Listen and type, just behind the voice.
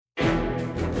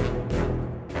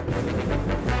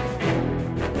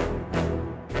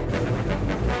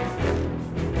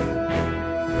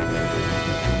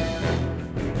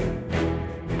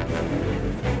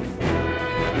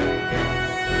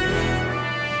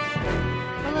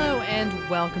and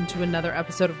welcome to another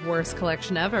episode of Worst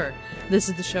Collection Ever. This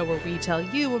is the show where we tell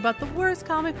you about the worst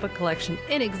comic book collection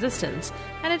in existence,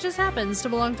 and it just happens to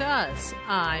belong to us.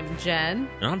 I'm Jen.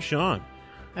 And I'm Sean.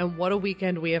 And what a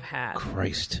weekend we have had.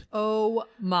 Christ. Oh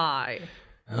my.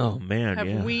 Oh, man,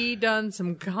 Have we done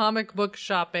some comic book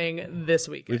shopping this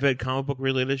weekend? We've had comic book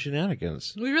related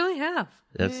shenanigans. We really have.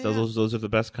 Those are the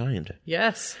best kind.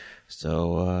 Yes.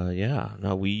 So,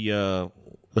 no, we,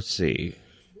 let's see.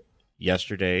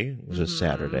 Yesterday was a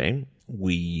Saturday.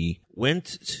 We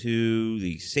went to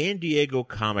the San Diego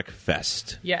Comic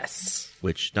Fest. Yes.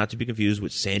 Which, not to be confused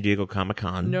with San Diego Comic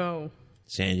Con. No.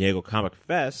 San Diego Comic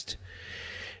Fest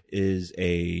is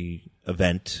a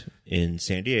event in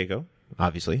San Diego,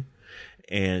 obviously.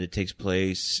 And it takes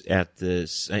place at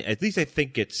this, at least I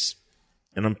think it's,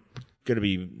 and I'm going to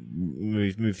be,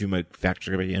 maybe a few of my facts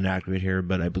are going to be inaccurate here,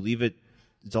 but I believe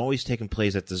it's always taken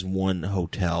place at this one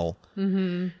hotel.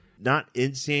 Mm-hmm. Not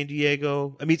in San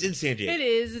Diego. I mean, it's in San Diego. It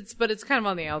is, but it's kind of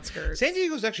on the outskirts. San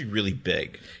Diego is actually really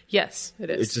big. Yes, it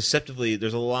is. It's deceptively,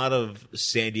 there's a lot of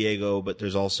San Diego, but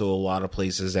there's also a lot of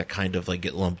places that kind of like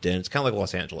get lumped in. It's kind of like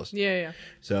Los Angeles. Yeah.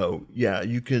 So, yeah,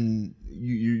 you can,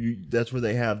 you that's where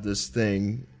they have this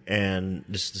thing and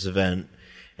this event.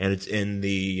 And it's in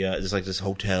the, it's like this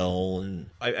hotel,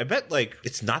 and I bet, like,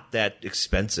 it's not that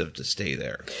expensive to stay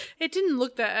there. It didn't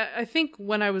look that, I think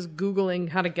when I was Googling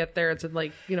how to get there, it said,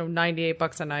 like,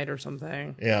 $98 a night or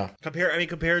something. Yeah.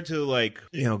 Compared to, like,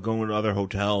 going to other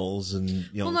hotels and,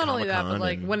 well, not only that, but,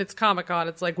 like, when it's Comic-Con,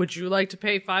 it's like, would you like to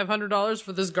pay $500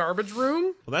 for this garbage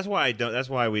room? Well, that's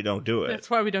why we don't do it.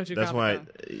 That's why we don't do Comic-Con.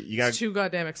 That's why it's too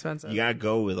goddamn expensive. You gotta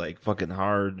go with, like, fucking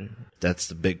hard. That's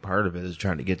the big part of it, is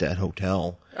trying to get that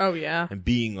hotel. Oh, yeah. And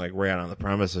being, like, right on the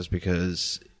premises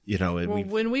because,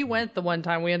 when we went the one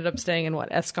time, we ended up staying in,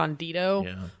 Escondido?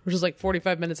 Yeah. Which is,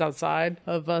 45 minutes outside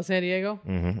of San Diego.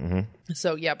 Mm-hmm.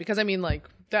 So, yeah, because,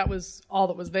 that was all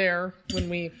that was there when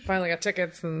we finally got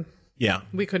tickets, and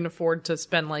we couldn't afford to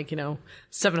spend,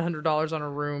 $700 on a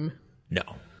room. No,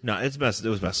 it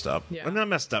was messed up. Yeah. Well, not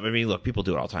messed up. I mean, look, people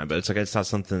do it all the time, but it's not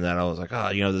something that I was like,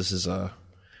 this is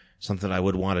something I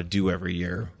would want to do every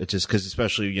year. It's just because,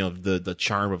 especially, the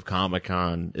charm of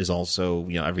Comic-Con is also,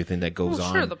 everything that goes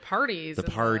on. Sure, the parties.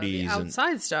 The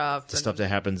outside stuff. The stuff that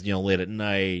happens, late at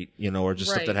night, or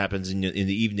just stuff that happens in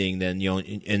the evening, then,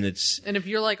 and it's... And if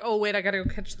you're like, oh, wait, I got to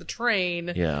go catch the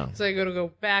train. Yeah. So I got to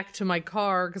go back to my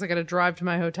car because I got to drive to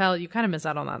my hotel. You kind of miss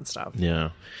out on that stuff.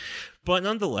 Yeah. But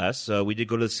nonetheless, we did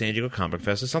go to the San Diego Comic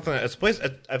Fest. It's a place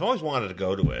I've always wanted to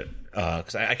go to it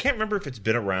because I can't remember if it's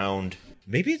been around.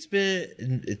 Maybe it's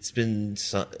been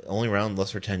only around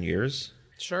less than 10 years.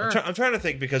 Sure. I'm trying to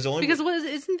think because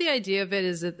isn't the idea of it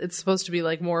is it's supposed to be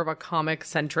like more of a comic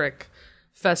centric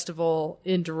festival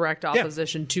in direct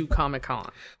opposition to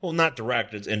Comic-Con. Well, not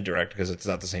direct; it's indirect because it's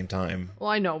not the same time. Well,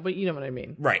 I know, but you know what I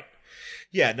mean, right?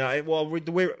 Yeah. No.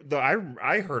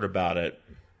 I heard about it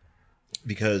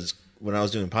because when I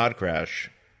was doing Podcrash,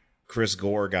 Chris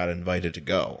Gore got invited to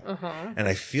go. And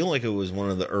I feel like it was one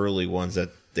of the early ones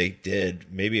that they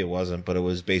did. Maybe it wasn't, but it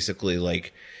was basically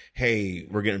like, hey,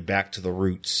 we're getting back to the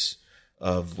roots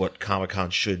of what Comic-Con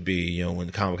should be,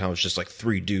 when Comic-Con was just like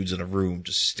three dudes in a room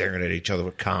just staring at each other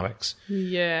with comics.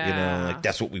 Yeah.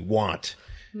 That's what we want.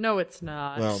 No, it's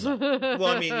not. Well,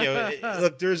 I mean,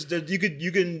 look,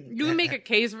 you can make a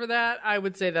case for that. I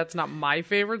would say that's not my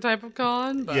favorite type of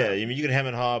con. But. Yeah, I mean, you can hem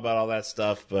and haw about all that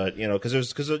stuff, but because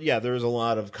there's a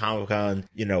lot of Comic-Con,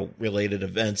 related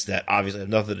events that obviously have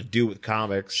nothing to do with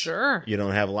comics. Sure.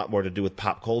 Have a lot more to do with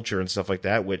pop culture and stuff like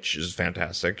that, which is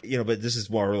fantastic. But this is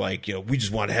more like, we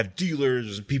just want to have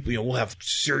dealers and people. We'll have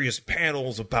serious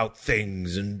panels about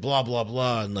things and blah blah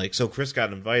blah, and so Chris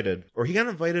got invited,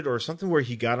 or something where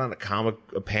he got on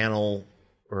a panel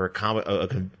or a comic,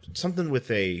 something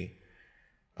with a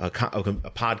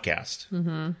podcast.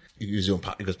 Mm-hmm. He was doing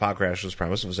because Podcrash's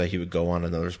premise was that he would go on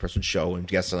another person's show and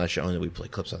guest on that show, and then we play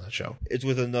clips on that show. It's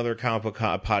with another comic book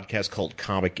podcast called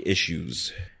Comic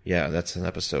Issues. Yeah, that's an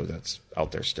episode that's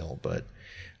out there still, but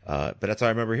that's how I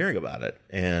remember hearing about it.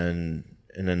 And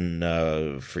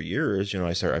then for years,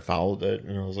 I followed it,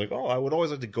 and I was like, oh, I would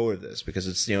always like to go to this because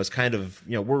it's it's kind of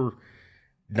we're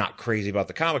not crazy about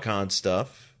the Comic-Con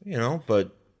stuff,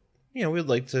 but we'd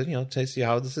like to see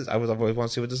how this is. I always want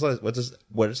to see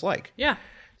what it's like. Yeah.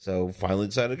 So finally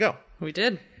decided to go. We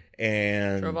did.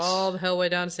 And drove all the hell way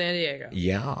down to San Diego.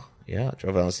 Yeah.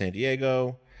 Drove down to San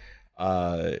Diego.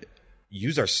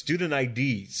 Used our student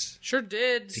IDs. Sure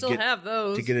did. Still have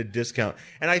those to get a discount.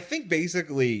 And I think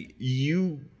basically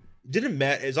you didn't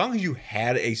matter as long as you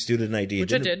had a student ID.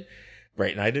 Which I did.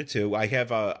 Right, and I did too. I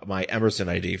have my Emerson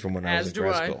ID from when I was in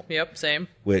grad school. Yep, same.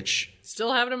 Which...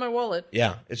 Still have it in my wallet.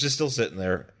 Yeah, it's just still sitting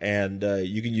there, and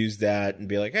you can use that and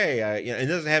be like, hey, it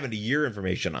doesn't have any year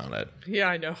information on it. Yeah,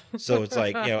 I know. So it's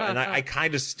like, and I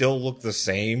kind of still look the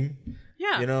same.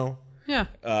 Yeah.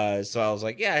 Yeah. So I was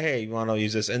like, yeah, hey, you want to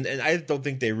use this? And I don't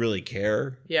think they really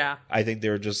care. Yeah. I think they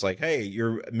were just like, hey,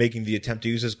 you're making the attempt to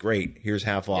use this. Great. Here's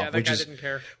half off. Yeah, that guy didn't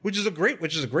care. Which is a great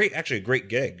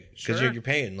gig. Because you're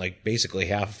paying like basically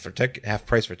half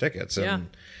price for tickets. And,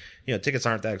 tickets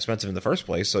aren't that expensive in the first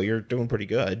place. So you're doing pretty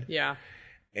good. Yeah.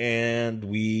 And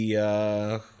we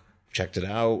checked it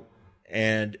out.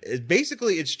 And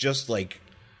it's just like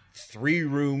 3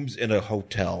 rooms in a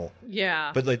hotel.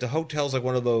 Yeah. But like the hotel's like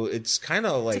one of those, it's kind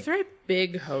of like... It's a very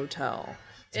big hotel.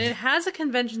 And it has a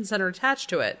convention center attached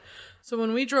to it. So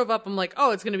when we drove up, I'm like,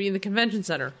 oh, it's going to be in the convention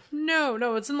center.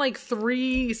 No, it's in like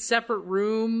 3 separate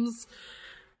rooms.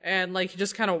 And like you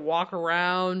just kind of walk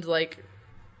around like...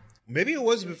 Maybe it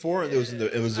was before it was in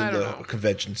the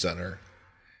convention center.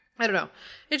 I don't know.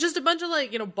 It's just a bunch of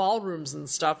like, ballrooms and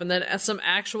stuff. And then some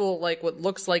actual like what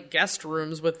looks like guest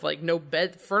rooms with like no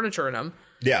bed furniture in them.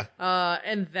 Yeah.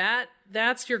 And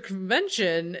that's your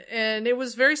convention. And it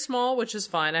was very small, which is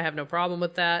fine. I have no problem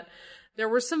with that. There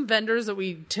were some vendors that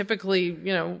we typically,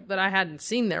 that I hadn't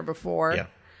seen there before. Yeah.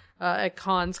 At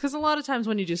cons. Because a lot of times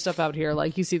when you do stuff out here,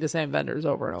 like you see the same vendors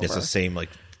over and over. It's the same like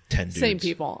 10 dudes. Same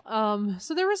people.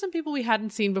 So there were some people we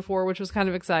hadn't seen before, which was kind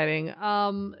of exciting.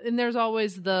 And there's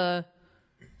always the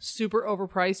super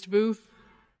overpriced booth.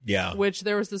 Yeah. Which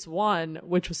there was this one,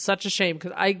 which was such a shame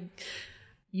because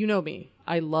you know me,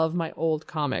 I love my old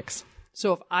comics.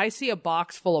 So if I see a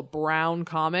box full of brown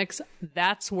comics,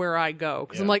 that's where I go.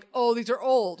 Because I'm like, oh, these are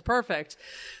old. Perfect.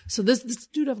 So this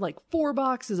dude had like 4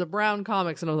 boxes of brown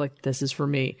comics. And I was like, this is for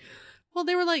me. Well,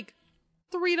 they were like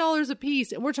 $3 a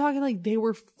piece. And we're talking like they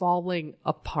were falling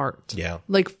apart. Yeah.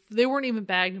 Like they weren't even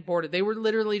bagged and boarded. They were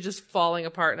literally just falling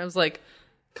apart. And I was like,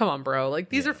 come on, bro. Like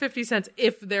these are 50 cents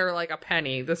if they're like a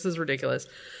penny. This is ridiculous.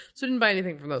 So I didn't buy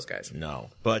anything from those guys. No.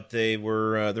 But there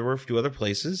were a few other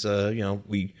places,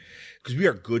 because we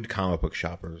are good comic book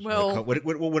shoppers. Well,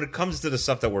 when it comes to the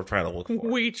stuff that we're trying to look for.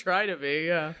 We try to be,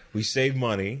 yeah. We save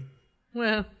money.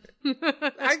 Well,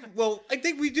 I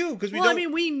think we do because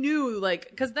we knew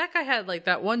because that guy had like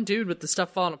that one dude with the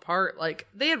stuff falling apart. Like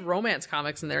they had romance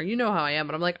comics in there. You know how I am,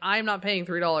 but I'm like, I'm not paying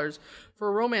 $3 for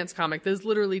a romance comic that is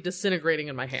literally disintegrating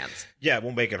in my hands. Yeah, it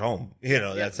won't make it home.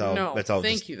 That's how.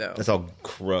 Thank you though. That's how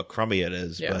crummy it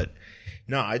is. Yeah. But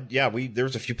no, there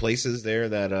was a few places there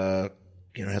that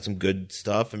had some good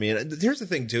stuff. I mean, here's the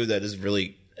thing too that is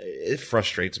really it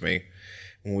frustrates me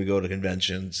when we go to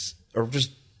conventions or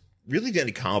just really to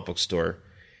any comic book store.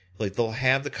 Like they'll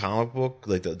have the comic book,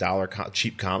 like the $1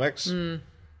 cheap comics,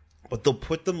 but they'll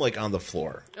put them like on the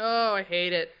floor. Oh, I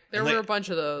hate it. There were a bunch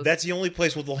of those. That's the only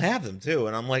place where they'll have them too,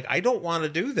 and I'm like, I don't want to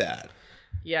do that.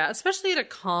 Yeah, especially at a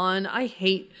con. I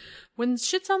hate when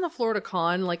shit's on the floor at a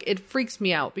con. Like it freaks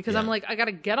me out because I'm like, I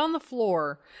gotta get on the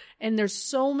floor, and there's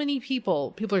so many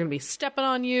people. People are gonna be stepping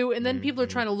on you, and then people are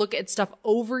trying to look at stuff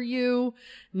over you.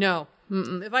 No.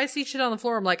 If I see shit on the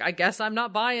floor, I'm like, I guess I'm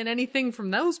not buying anything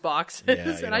from those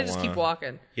boxes, and I just keep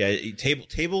walking. Yeah,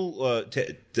 table,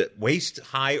 waist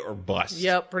high or bust.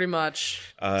 Yep, pretty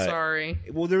much. Sorry.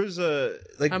 Well, there's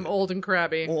I'm old and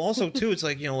crabby. Well, also too, it's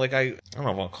like I don't know if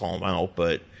I want to call them out,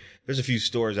 but there's a few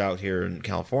stores out here in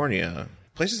California,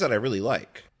 places that I really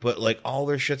like, but like all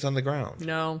their shit's on the ground.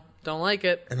 No, don't like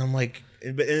it. And I'm like.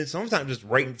 And it's sometimes just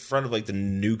right in front of like the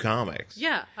new comics.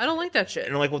 Yeah, I don't like that shit.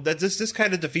 And I'm like, well, this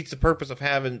kind of defeats the purpose of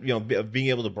having of being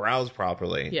able to browse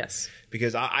properly. Yes,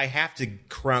 because I have to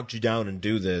crouch down and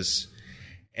do this,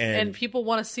 and people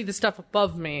want to see the stuff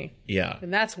above me. Yeah,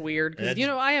 and that's weird because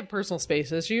I have personal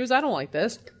space issues. I don't like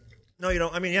this. No, you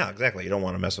don't. I mean, yeah, exactly. You don't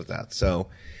want to mess with that. So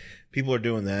people are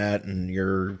doing that, and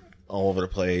you're all over the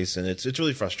place, and it's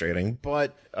really frustrating.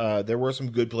 But there were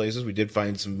some good places. We did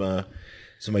find some.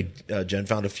 So Jen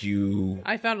found a few.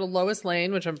 I found a Lois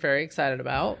Lane, which I'm very excited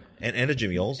about. And a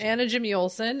Jimmy Olsen. And a Jimmy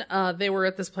Olsen. They were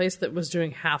at this place that was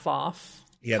doing half off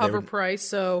cover price.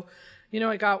 So,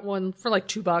 I got one for like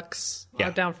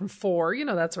 $2 down from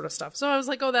 $4, that sort of stuff. So I was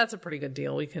like, oh, that's a pretty good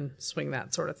deal. We can swing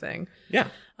that sort of thing. Yeah.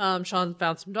 Sean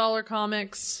found some dollar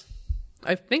comics.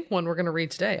 I think one we're going to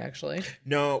read today, actually.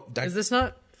 No. Is this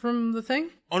not from the thing?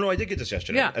 Oh, no, I did get this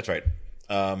yesterday. Yeah. That's right.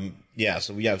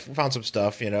 So we found some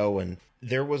stuff, and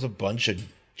there was a bunch of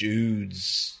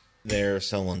dudes there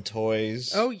selling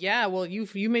toys. Oh yeah, well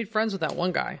you made friends with that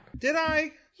one guy. Did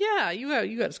I? Yeah, you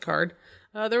got his card.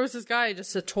 There was this guy,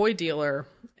 just a toy dealer,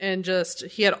 and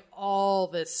he had all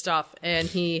this stuff, and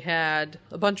he had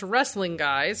a bunch of wrestling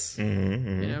guys. You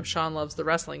know, Sean loves the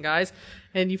wrestling guys.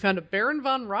 And you found a Baron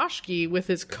von Raschke with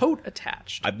his coat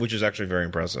attached. Which is actually very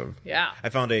impressive. Yeah. I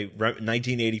found a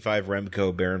 1985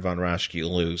 Remco Baron von Raschke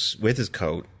loose with his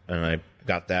coat, and I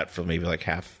got that for maybe like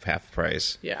half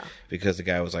price. Yeah. Because the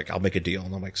guy was like, I'll make a deal.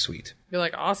 And I'm like, sweet. You're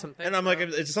like, awesome. And I'm like,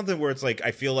 it's something where it's like,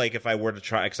 I feel like if I were to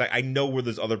try, because I know where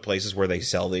there's other places where they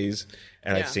sell these,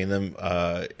 and I've seen them,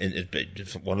 and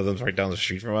one of them's right down the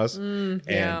street from us, and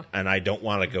I don't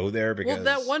want to go there because...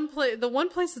 Well, the one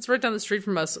place that's right down the street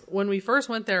from us, when we first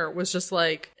went there, was just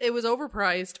like, it was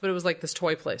overpriced, but it was like this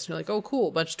toy place. And you're like, oh, cool,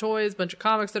 bunch of toys, bunch of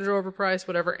comics that are overpriced,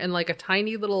 whatever, and like a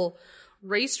tiny little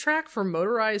racetrack for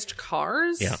motorized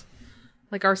cars. Yeah.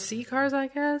 Like RC cars, I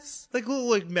guess. Like little,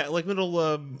 like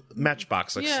middle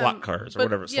matchbox, like slot cars or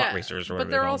whatever, slot racers or whatever.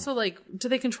 But they're also like, do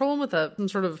they control them with some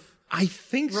sort of I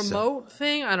think remote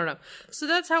thing? I don't know. So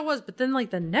that's how it was. But then, like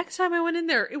the next time I went in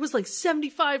there, it was like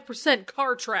 75%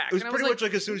 car track. It was pretty much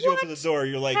like as soon as you open the door,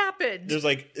 you're like, happened? There's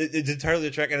like it's entirely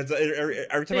a track, and it's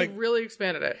every time they really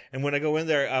expanded it. And when I go in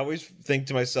there, I always think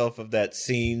to myself of that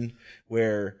scene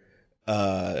where.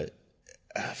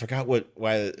 I forgot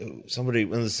why somebody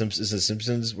one of the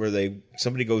Simpsons where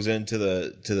somebody goes into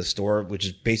the store, which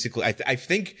is basically I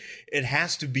think it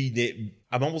has to be.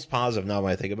 I'm almost positive now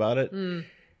when I think about it.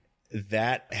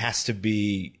 That has to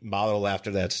be modeled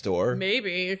after that store,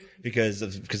 maybe because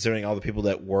of considering all the people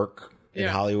that work in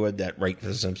Hollywood that write for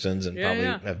the Simpsons and probably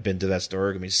have been to that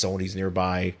store. I mean, Sony's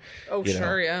nearby. Oh,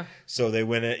 sure, yeah. So they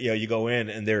went in. You go in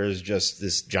and there is just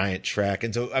this giant track,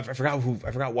 and so I forgot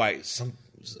why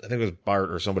I think it was Bart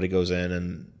or somebody goes in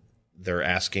and they're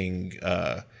asking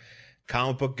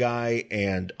comic book guy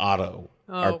and Otto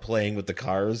are playing with the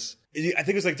cars. I think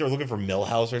it was like they're looking for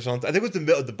Millhouse or something. I think it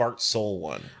was the Bart Soul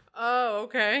one. Oh,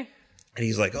 okay. And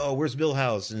he's like, "Oh, where's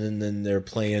Millhouse?" And then they're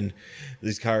playing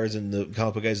these cars, and the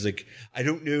comic book guy's like, "I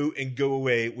don't know," and go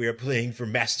away. We are playing for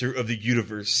Master of the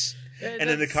Universe. And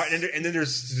then the car, and then they're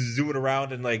zooming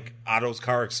around, and like Otto's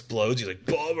car explodes. He's like,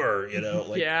 "Bummer,"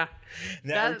 like, yeah.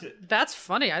 That's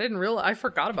funny. I didn't realize. I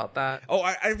forgot about that. Oh,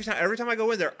 every time I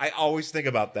go in there, I always think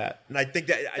about that, and I think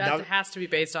that has to be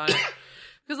based on it.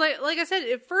 Because, like I said,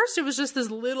 at first it was just this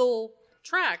little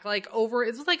track, like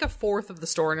it's like a fourth of the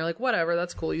store, and you're like, whatever,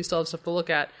 that's cool. You still have stuff to look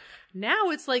at. Now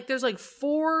it's like there's like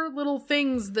 4 little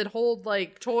things that hold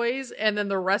like toys, and then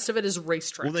the rest of it is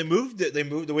racetrack. Well, they moved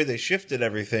the way they shifted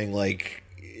everything. Like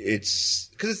it's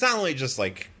because it's not only just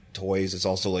like toys; it's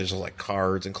also just like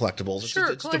cards and collectibles. It's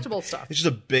collectible stuff. It's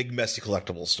just a big, messy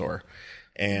collectible store.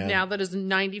 And now that is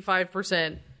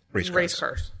 95% race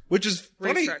cars. Which is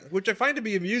funny, which I find to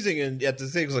be amusing, and at the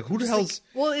thing is like, who the hell's...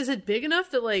 Well, is it big enough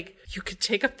that, like, you could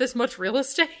take up this much real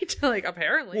estate? Like,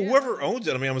 apparently. Well, whoever owns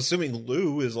it, I mean, I'm assuming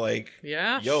Lou is like,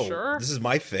 yo, sure. This is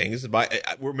my thing.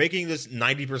 We're making this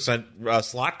 90%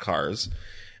 slot cars,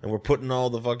 and we're putting all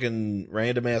the fucking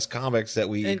random-ass comics that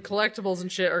we... And collectibles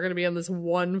and shit are going to be in this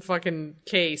one fucking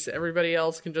case. Everybody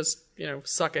else can just,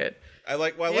 suck it.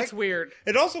 It's weird.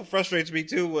 It also frustrates me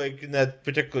too, like in that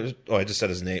particular. Oh, I just said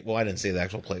his name. Well, I didn't say the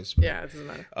actual place. But, yeah, it doesn't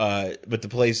matter. But the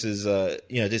place is,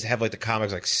 just have like the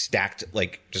comics like stacked,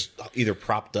 like just either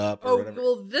propped up or whatever.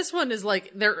 Well, this one is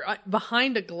like they're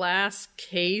behind a glass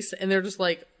case and they're just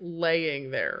like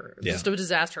laying there. Just a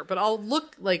disaster. But I'll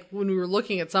look like when we were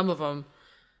looking at some of them,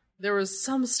 there was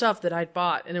some stuff that I'd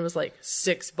bought and it was like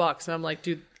 $6, and I'm like,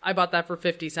 dude, I bought that for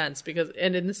 50 cents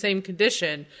and in the same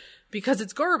condition. Because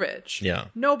it's garbage. Yeah.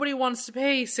 Nobody wants to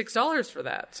pay $6 for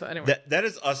that. So anyway. That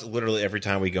is us literally every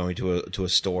time we go into a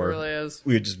store. It really is.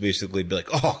 We would just basically be like,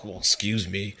 oh, well, excuse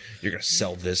me. You're going to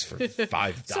sell this for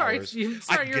 $5.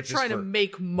 Sorry, you're trying to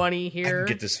make money here. I can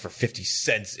get this for 50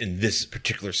 cents in this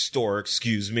particular store.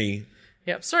 Excuse me.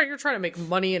 Yeah, sorry, you're trying to make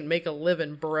money and make a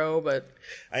living, bro, but...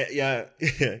 Yeah,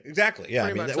 exactly. Yeah,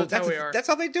 I mean, that's how we are. That's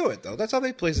how they do it, though. That's how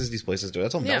these places do it.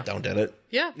 That's how Meltdown did it.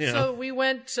 Yeah, so we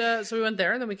went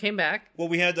there, and then we came back. Well,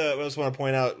 we had I just want to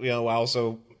point out, I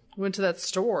also... Went to that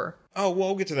store. Oh, well,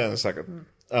 we'll get to that in a second.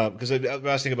 Because I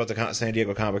was thinking about the San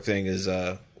Diego comic thing is,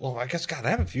 I guess, God,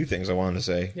 I have a few things I wanted to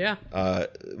say. Yeah.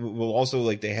 Well, also,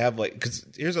 like, they have, like... Because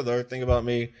here's another thing about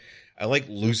me. I like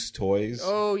loose toys.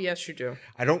 Oh, yes, you do.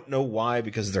 I don't know why,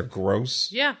 because they're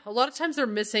gross. Yeah, a lot of times they're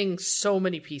missing so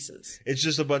many pieces. It's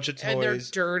just a bunch of toys. And they're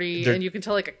dirty, and you can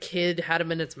tell like a kid had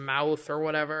them in its mouth or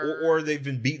whatever. Or they've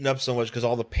been beaten up so much because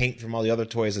all the paint from all the other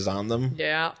toys is on them.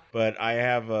 Yeah. But I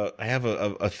have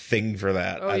a thing for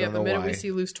that. Oh, I yeah, don't know the minute why. we see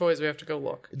loose toys, we have to go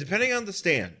look. Depending on the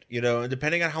stand, and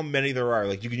depending on how many there are,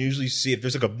 like you can usually see if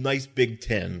there's like a nice big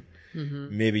tin.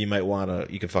 maybe you might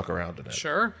you can fuck around in it.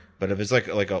 Sure. But if it's like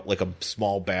a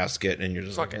small basket and you're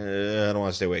just Fuck I don't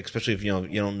want to stay awake, especially if you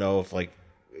don't know if like,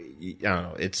 I don't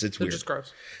know, it's They're weird. just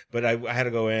gross. But I had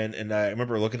to go in, and I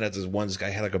remember looking at this guy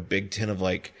had like a big tin of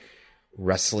like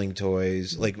wrestling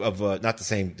toys, like of not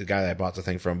the guy that I bought the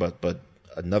thing from, but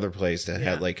another place that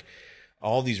had like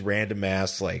all these random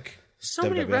ass like So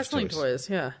many WWF wrestling toys,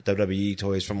 yeah. WWE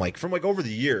toys from over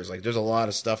the years. Like there's a lot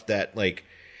of stuff that like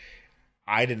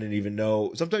I didn't even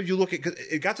know. Sometimes you look at, cause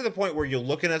it got to the point where you're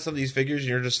looking at some of these figures and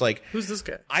you're just like, who's this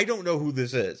guy? I don't know who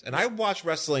this is. And I watch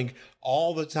wrestling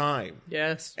all the time.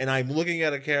 Yes. And I'm looking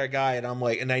at a guy and I'm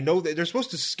like, and I know that they're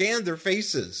supposed to scan their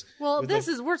faces. Well,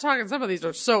 we're talking, some of these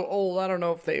are so old, I don't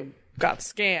know if they got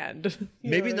scanned.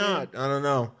 Maybe not. I don't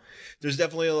know. There's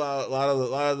definitely a lot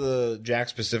of the Jack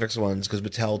Specifics ones because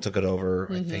Mattel took it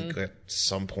over, I think, at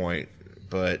some point.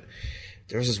 But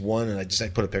there was this one, and I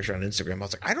put a picture on Instagram. I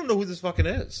was like, I don't know who this fucking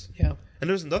is. Yeah. And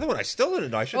there's another one I still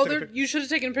didn't know. You should have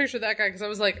taken a picture of that guy, because I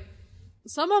was like,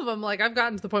 some of them, like, I've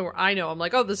gotten to the point where I know. I'm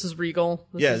like, oh, this is Regal.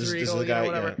 This is Regal, the guy,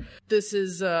 whatever. yeah. This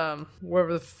is,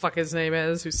 whoever the fuck his name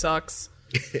is, who sucks.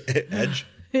 Edge?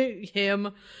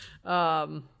 Him.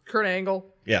 Kurt Angle.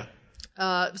 Yeah.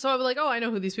 So I was like, oh, I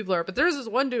know who these people are. But there's this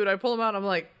one dude, I pull him out, I'm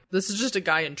like, this is just a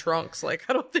guy in trunks. Like,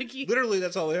 I don't think Literally,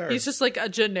 that's all they are. he's just like a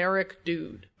generic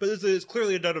dude. But it's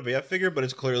clearly a WWF figure, but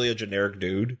it's clearly a generic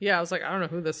dude. Yeah, I was like, I don't know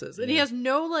who this is. And he has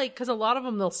no, like, because a lot of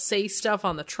them, they'll say stuff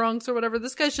on the trunks or whatever.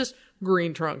 This guy's just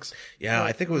green trunks. Yeah,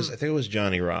 I think it was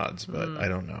Johnny Rods, but I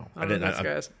don't know. I don't know those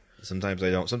guys. Sometimes I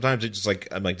don't. Sometimes it's just like,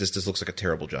 I'm like, this looks like a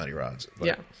terrible Johnny Rods. But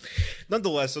Yeah.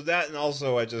 Nonetheless, so that, and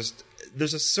also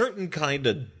there's a certain kind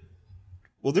of,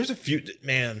 well, there's a few,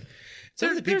 man.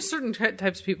 There's certain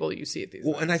types of people you see at these.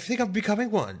 Well, and I think I'm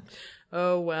becoming one.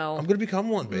 Oh, well. I'm going to become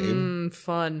one, babe.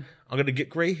 Fun. I'm going to get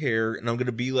gray hair, and I'm going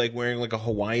to be like wearing like a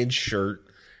Hawaiian shirt.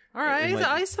 All right, like,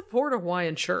 I support a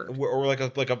Hawaiian shirt. Or like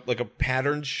a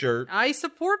patterned shirt. I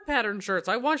support patterned shirts.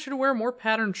 I want you to wear more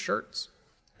patterned shirts.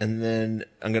 And then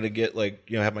I'm going to get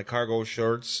have my cargo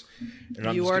shorts.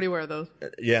 And You already wear those.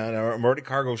 Yeah, and I'm already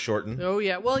cargo shorting. Oh,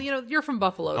 yeah. Well, you're from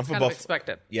Buffalo. It's kind of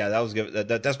expected. Yeah, that was good.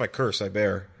 That's my curse I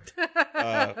bear.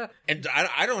 And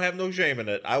I don't have no shame in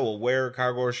it. I will wear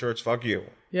cargo shorts. Fuck you.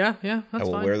 Yeah, that's fine. I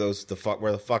will wear those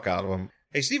wear the fuck out of them.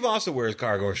 Hey, Steve also wears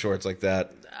cargo shorts like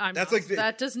that.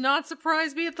 That does not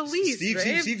surprise me at the least.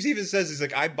 Steve even says, he's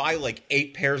like, I buy like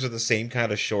 8 pairs of the same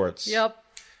kind of shorts. Yep.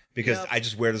 Because I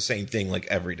just wear the same thing like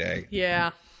every day.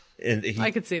 Yeah. And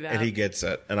I could see that. And he gets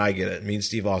it. And I get it. Me and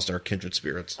Steve Austin are kindred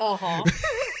spirits. Uh-huh.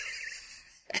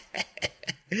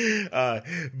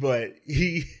 But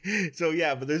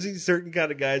but there's these certain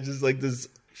kind of guys, just like this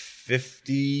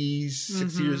 50,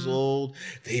 60 years old.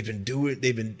 They've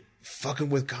been fucking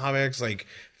with comics like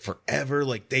forever.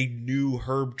 Like they knew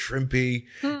Herb Trimpe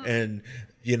and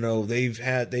Jim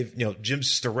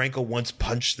Steranko once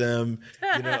punched them.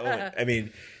 I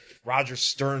mean, Roger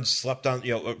Stern slept on,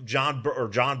 John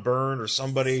Byrne or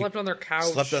somebody slept on their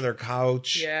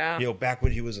couch. Yeah. Back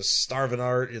when he was a starving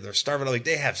art, they're starving art. Like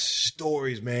they have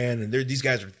stories, man. And these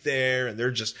guys are there and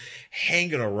they're just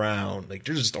hanging around. Like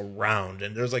they're just around.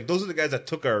 And there's like, those are the guys that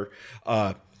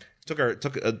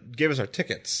gave us our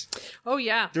tickets. Oh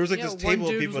yeah. There was like this table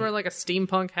one dude of people was wearing like a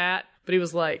steampunk hat, but he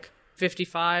was like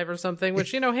 55 or something, which,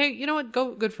 hey, you know what?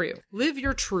 Good for you. Live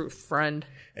your truth, friend.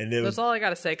 And that's all I got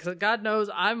to say, because God knows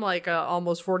I'm like a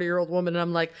almost 40-year-old woman, and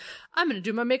I'm like, I'm going to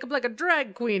do my makeup like a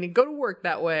drag queen and go to work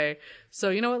that way.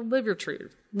 So, you know what? Live your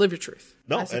truth. Live your truth.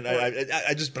 No, and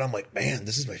but I'm like, man,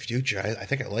 this is my future. I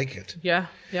think I like it. Yeah,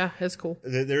 it's cool.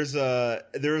 There was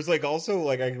like also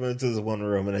like I went to this one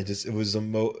room and it was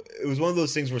one of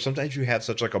those things where sometimes you have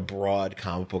such like a broad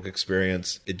comic book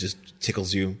experience, it just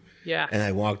tickles you. Yeah. And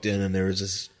I walked in and there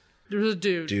was a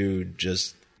dude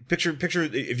just picture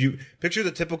if you picture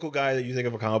the typical guy that you think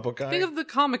of a comic book guy. Think of the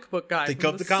comic book guy. Think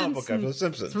of the comic book guy from The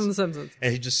Simpsons. From The Simpsons.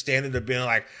 And he's just standing there being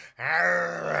like,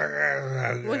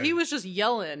 well, he was just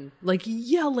yelling.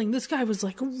 This guy was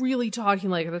like really talking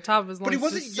like at the top of his lungs. But he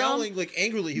wasn't yelling like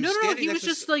angrily. He was he was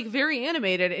just like very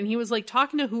animated, and he was like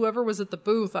talking to whoever was at the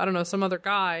booth. I don't know, some other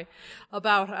guy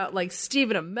about like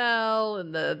Stephen Amell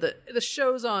and the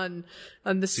shows on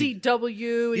the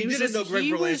CW. And he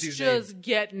was just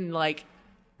getting like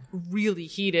really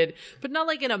heated, but not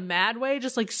like in a mad way,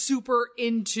 just like super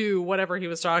into whatever he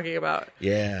was talking about.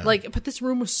 Yeah. But this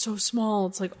room was so small.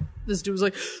 It's like this dude was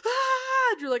like,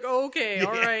 You're like, oh, okay,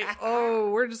 all right. Oh,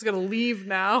 we're just gonna leave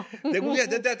now. That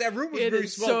room was It very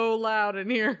is small. so loud in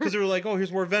here. Because they were like, oh,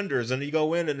 here's more vendors. And you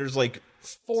go in and there's like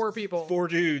 4 people. 4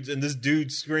 dudes and this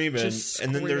dude screaming.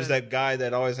 And then there's that guy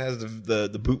that always has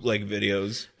the bootleg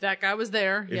videos. That guy was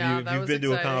there. If you've been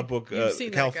to a comic book,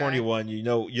 California one, you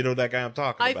know that guy I'm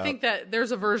talking about. I think that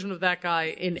there's a version of that guy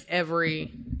in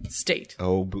every state.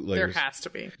 Oh, bootleggers. There has to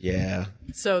be. Yeah.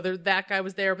 So that guy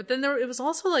was there. But then it was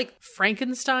also like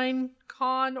Frankenstein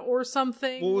Con or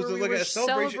something. What was where it, we like were a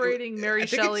celebration? celebrating Mary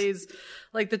Shelley's,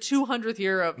 like the 200th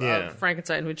year of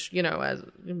Frankenstein, which, as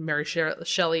Mary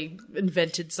Shelley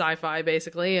invented sci-fi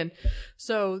basically. And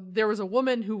so there was a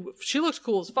woman who, she looked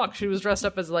cool as fuck. She was dressed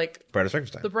up as like Bride of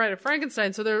Frankenstein. the Bride of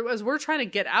Frankenstein. So as we're trying to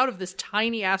get out of this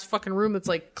tiny ass fucking room that's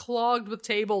like clogged with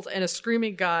tables and a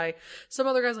screaming guy, some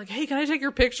other guy's like, hey, can I take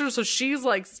your picture? So she's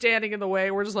like standing in the way.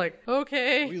 We're just like,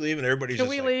 okay. We leave and everybody's Can just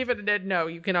we like, leave? And then, no,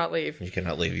 you cannot leave. You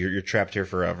cannot leave. You're trapped here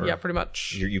forever. Yeah, pretty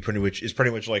much. You pretty much. It's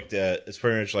pretty much like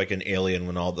an Alien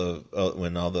when all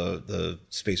the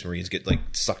Space Marines get like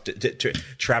sucked,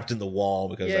 trapped in the wall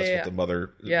because that's what the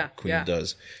Mother Queen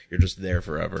does. You're just there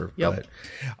forever. Yep.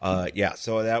 But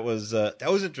so that was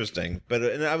interesting, but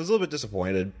and I was a little bit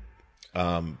disappointed.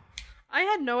 I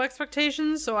had no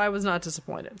expectations, so I was not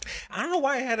disappointed. I don't know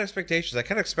why I had expectations. I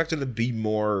kind of expected to be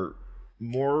more.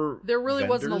 There really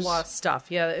wasn't a vendors. lot of stuff.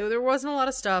 Yeah, there wasn't a lot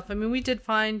of stuff. I mean, we did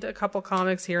find a couple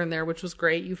comics here and there, which was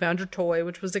great. You found your toy,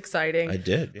 which was exciting. I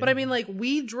did. Yeah. But I mean, like,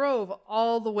 we drove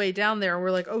all the way down there and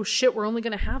we're like, oh shit, we're only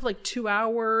going to have like 2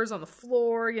 hours on the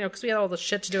floor, because we had all the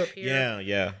shit to do up here.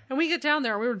 Yeah. And we get down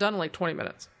there and we were done in like 20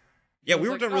 minutes. Yeah, we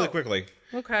were done really quickly.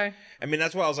 Okay. I mean,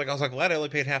 that's why I was glad I only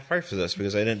paid half price for this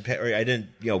because I didn't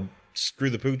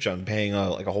screw the pooch on paying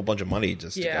a whole bunch of money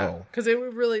just to go. Because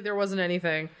there wasn't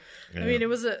anything. Yeah. I mean,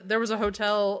 there was a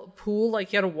hotel pool,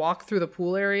 like you had to walk through the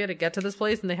pool area to get to this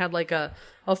place, and they had like a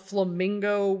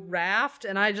flamingo raft,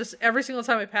 and every single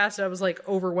time I passed it, I was like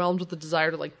overwhelmed with the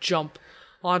desire to like jump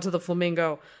onto the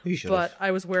flamingo. But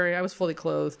I was fully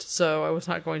clothed, so I was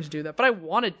not going to do that. But I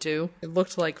wanted to. It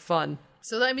looked like fun.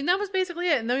 So that was basically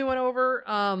it. And then we went over.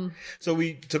 So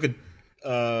we took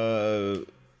actually,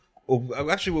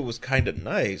 what was kind of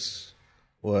nice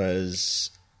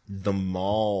was the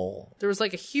mall. There was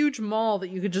like a huge mall that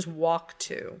you could just walk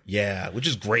to. Yeah, which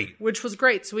is great. Which was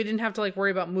great. So we didn't have to like worry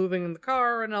about moving in the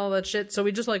car and all that shit. So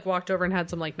we just like walked over and had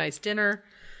some like nice dinner.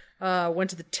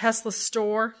 Went to the Tesla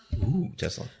store. Ooh,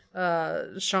 Tesla.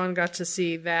 Sean got to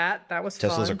see that. That was Teslas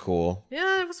fun. Teslas are cool.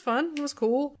 Yeah, it was fun. It was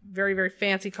cool. Very, very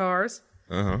fancy cars.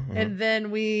 And then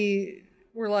we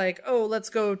were like, oh, let's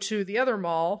go to the other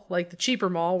mall, like the cheaper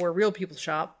mall where real people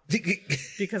shop.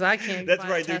 Because I can't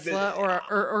buy a Tesla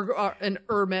or an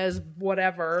Hermes,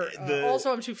 whatever.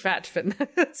 Also, I'm too fat to fit in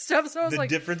that stuff. So I was the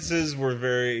differences were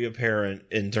very apparent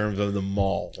in terms of the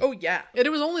mall. Oh, yeah. And it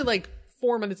was only like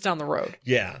 4 minutes down the road.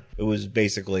 Yeah. It was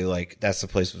basically like, that's the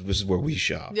place, this is where we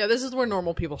shop. Yeah, this is where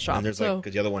normal people shop. And there's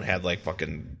because the other one had like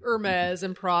fucking Hermes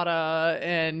and Prada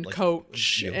and like,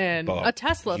 Coach and a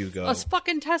Tesla, a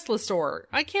fucking Tesla store.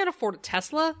 I can't afford a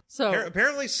Tesla. So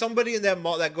apparently somebody in that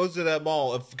mall that goes to that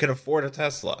mall can afford a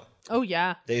Tesla. Oh,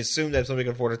 yeah. They assume that somebody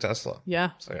can afford a Tesla.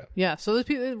 Yeah. So, yeah. So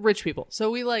there's rich people.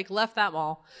 So we like left that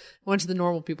mall, went to the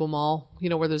normal people mall,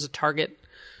 where there's a Target.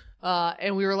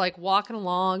 And we were like walking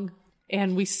along.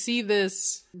 And we see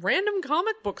this random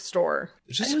comic book store.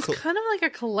 It was kind of like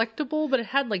a collectible, but it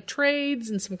had like trades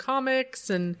and some comics.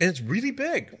 And it's really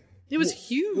big. It was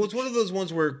huge. Well, it's one of those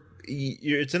ones where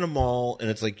it's in a mall and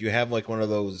it's like you have like one of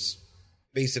those,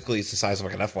 basically it's the size of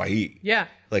like an FYE. Yeah.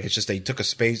 Like it's just they took a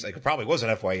space, like it probably was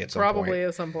an FYE at some point. Probably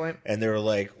at some point. And they were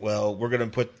like, well, we're going to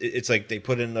put, it's like they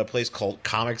put in a place called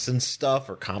Comics and Stuff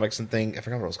or Comics and Thing. I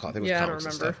forgot what it was called. I think it was Comics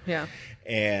and Stuff. Yeah.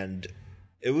 And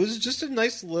it was just a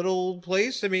nice little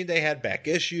place. I mean, they had back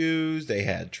issues, they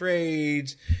had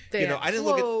trades. They had I didn't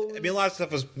clothes. look at. I mean, a lot of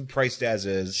stuff was priced as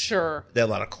is. Sure. They had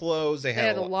a lot of clothes. They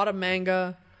had a lot of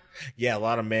manga. Yeah, a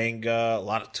lot of manga, a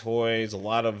lot of toys, a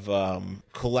lot of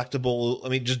collectible. I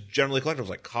mean, just generally collectibles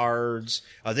like cards.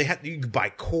 You could buy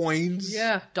coins.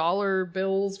 Yeah, dollar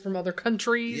bills from other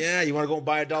countries. Yeah, you want to go and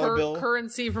buy a dollar bill?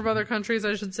 Currency from other countries,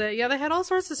 I should say. Yeah, they had all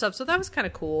sorts of stuff. So that was kind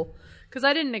of cool. Because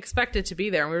I didn't expect it to be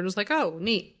there. And we were just like, oh,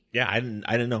 neat. Yeah, I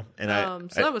didn't know. And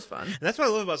so that was fun. And that's what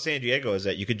I love about San Diego is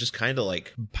that you could just kind of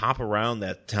like pop around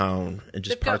that town and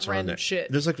just parts around there. Shit.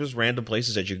 There's like just random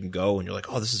places that you can go and you're like,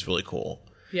 oh, this is really cool.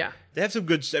 Yeah. They have some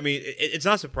good, I mean, it's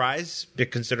not a surprise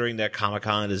considering that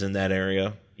Comic-Con is in that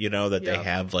area, that they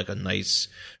have like a nice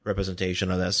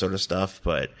representation of that sort of stuff.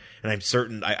 But, and I'm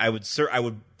certain, I would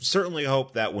certainly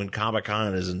hope that when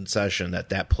Comic-Con is in session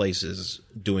that place is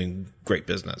doing great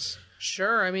business.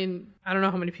 Sure. I mean, I don't know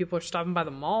how many people are stopping by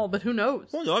the mall, but who knows?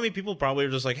 Well, no, I mean, people probably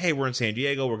are just like, hey, we're in San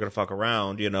Diego, we're going to fuck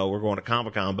around, we're going to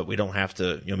Comic-Con, but we don't have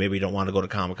to, maybe we don't want to go to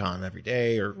Comic-Con every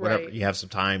day or whatever. Right. You have some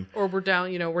time. Or we're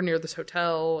down, we're near this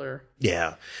hotel or...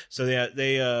 Yeah. So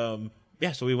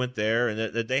so we went there,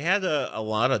 and they had a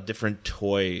lot of different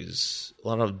toys, a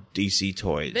lot of DC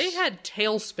toys. They had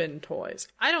Tailspin toys.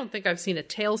 I don't think I've seen a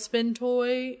Tailspin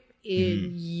toy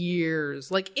in years.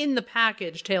 Like, in the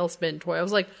package Tailspin toy. I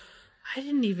was like, I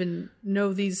didn't even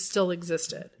know these still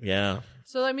existed. Yeah.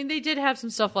 So, I mean, they did have some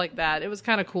stuff like that. It was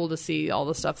kind of cool to see all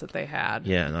the stuff that they had.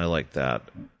 Yeah, and I like that.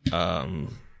 And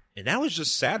that was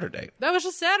just Saturday. That was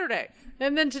just Saturday.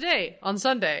 And then today, on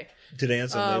Sunday. Today on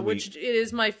Sunday. Which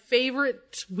is my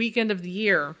favorite weekend of the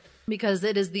year because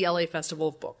it is the LA Festival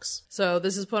of Books. So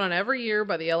this is put on every year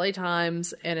by the LA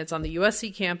Times, and it's on the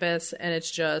USC campus, and it's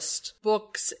just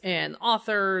books and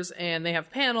authors, and they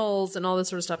have panels and all this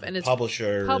sort of stuff. And it's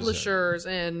publishers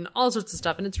and all sorts of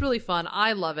stuff. And it's really fun.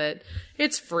 I love it.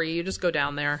 It's free. You just go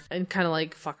down there and kind of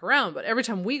like fuck around. But every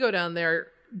time we go down there,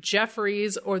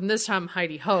 Jeffries, or this time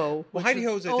Heidi Ho. Well, Heidi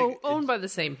Ho's, I think, owned by the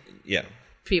same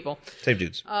people. Same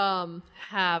dudes.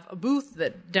 Have a booth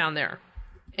down there.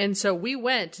 And so we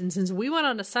went, and since we went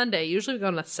on a Sunday, usually we go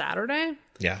on a Saturday.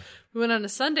 Yeah. We went on a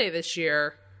Sunday this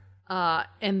year,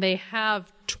 and they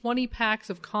have 20 packs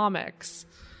of comics.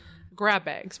 Grab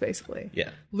bags, basically.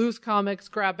 Yeah. Loose comics,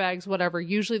 grab bags, whatever.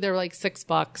 Usually they're like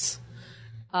 $6.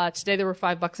 Today they were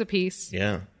 $5 a piece.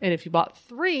 Yeah. And if you bought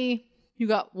 3, you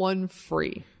got 1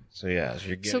 free. So yeah,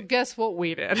 so guess what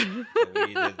we did?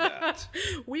 We did that.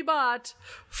 We bought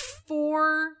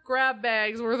 4 grab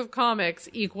bags worth of comics,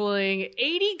 equaling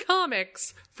 80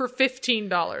 comics for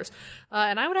 $15.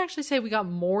 And I would actually say we got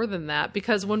more than that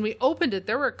because when we opened it,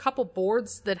 there were a couple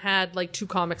boards that had like 2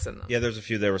 comics in them. Yeah, there's a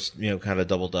few that were kind of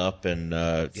doubled up, and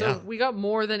so we got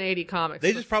more than 80 comics.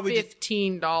 They just probably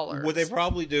 $15. What they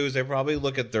probably do is they probably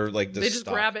look at their they just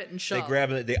stuff. grab it and shove. They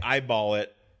grab it, they eyeball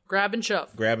it. Grab and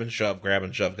shove,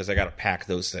 because they got to pack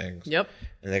those things. Yep.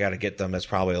 And they got to get them. That's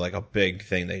probably like a big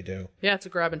thing they do. Yeah, it's a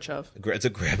grab and shove. It's a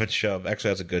grab and shove.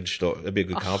 Actually, that's a good store. That'd be a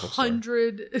good comic book store.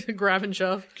 100 grab and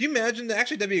shove. Can you imagine?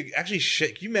 Actually, that'd be actually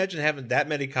shit. Can you imagine having that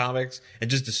many comics and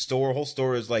just the whole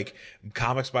store is like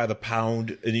comics by the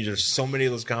pound, and there's so many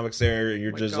of those comics there, and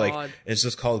you're just God. like, it's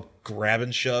just called grab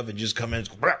and shove, and you just come in,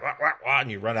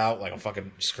 and you run out like a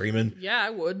fucking screaming. Yeah, I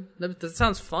would. That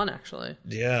sounds fun, actually.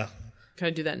 Yeah. Can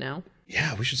I do that now?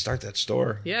 Yeah, we should start that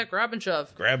store. Yeah, grab and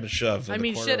shove. Grab and shove. I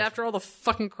mean, shit, after all the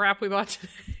fucking crap we bought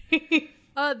today.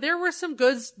 There were some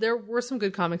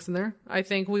good comics in there. I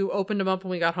think we opened them up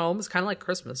when we got home. It's kind of like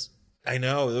Christmas. I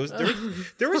know.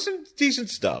 There was some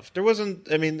decent stuff. There wasn't,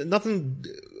 nothing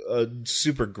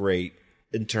super great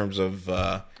in terms of...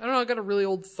 I don't know, I got a really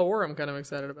old Thor I'm kind of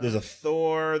excited about. There's a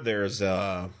Thor, there's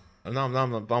I'm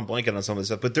blanking on some of this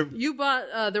stuff, but you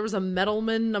bought. There was a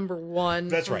Metalman #1.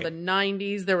 That's from right. The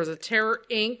 90s. There was a Terror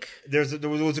Inc. There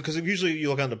was because usually you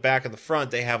look on the back and the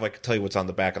front, they have tell you what's on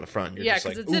the back and the front. Yeah,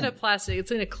 because it's in a plastic. It's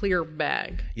in a clear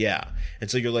bag. Yeah, and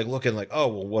so you're looking oh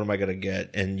well, what am I gonna get?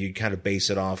 And you kind of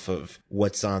base it off of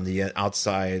what's on the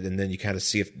outside, and then you kind of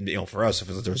see if for us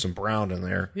if there's some brown in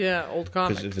there. Yeah, old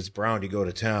comic. Because if it's brown, you go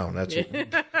to town. That's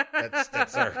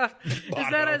that's our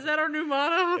motto. Is that our new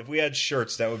motto? If we had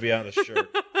shirts, that would be on a shirt.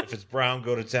 If it's brown,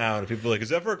 go to town. And people are like, is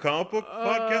that for a comic book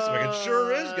podcast? I'm like, it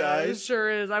sure is, guys. It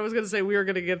sure is. I was going to say we were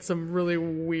going to get some really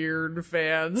weird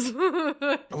fans.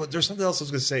 Oh, there's something else I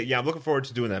was going to say. Yeah, I'm looking forward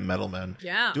to doing that Metal Man.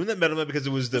 Yeah. Doing that Metal Man because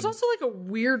it was There's also like a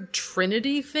weird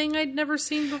Trinity thing I'd never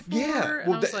seen before. Yeah.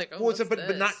 And I was like, oh, what's this?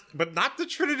 But not the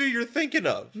Trinity you're thinking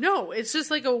of. No, it's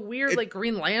just like a weird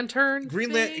Green Lantern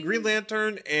Green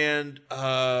Lantern and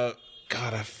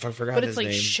God, I forgot but his it's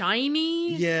name.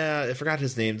 Shiny. Yeah, I forgot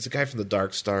his name. It's the guy from the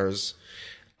Dark Stars.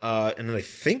 And then I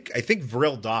think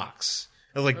Vril Dox.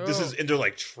 I was like, this is into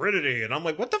Trinity, and I'm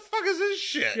like, what the fuck is this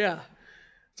shit? Yeah.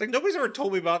 It's like nobody's ever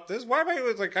told me about this. Why am I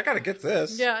always like, I gotta get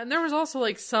this? Yeah, and there was also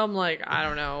some I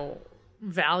don't know,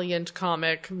 Valiant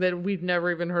comic that we'd never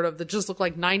even heard of that just looked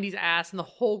like 90s ass, and the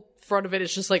whole front of it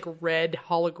is just red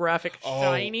holographic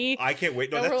shiny. I can't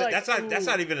wait. No, that's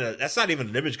not even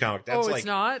an Image comic. That's it's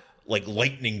not? Like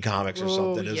Lightning Comics or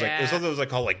something. It was yeah. it was something that was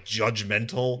called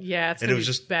Judgmental. Yeah, it was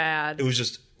just bad. It was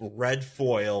just red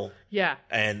foil. Yeah.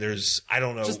 And there's I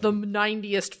don't know, just the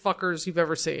 90est fuckers you've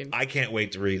ever seen. I can't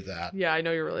wait to read that. Yeah, I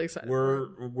know you're really excited.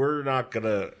 We're not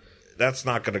gonna. That's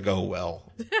not gonna go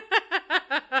well.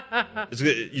 It's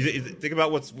good. You think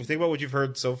about what you've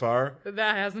heard so far.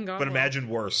 That hasn't gone. But well. imagine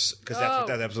worse, because that's what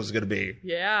that episode's gonna be.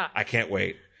 Yeah. I can't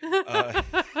wait.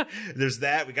 There's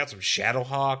that. We got some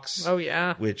Shadowhawks. Oh,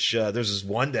 yeah. Which there's this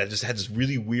one that just had this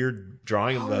really weird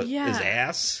drawing of his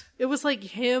ass. It was like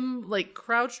him, like,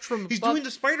 crouched from He's above. doing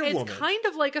the Spider-Woman. It's kind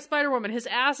of like a Spider-Woman. His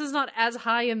ass is not as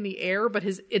high in the air, but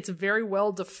it's very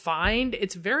well defined.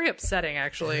 It's very upsetting,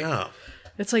 actually. Yeah.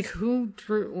 It's like,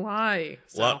 why?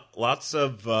 So. Lots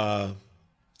of... a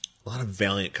lot of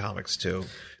Valiant comics too,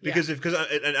 because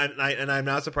I'm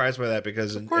not surprised by that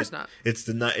because of course not. It's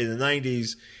in the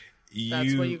 90s.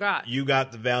 That's what you got. You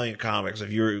got the Valiant comics.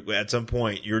 If you're at some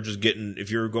point, you're just getting.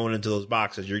 If you're going into those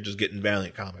boxes, you're just getting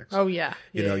Valiant comics. Oh yeah,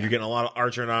 you know, you're getting a lot of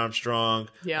Archer and Armstrong.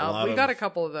 Yeah, we got a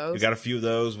couple of those. We got a few of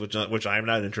those, which I'm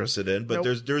not interested in. But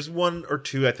there's one or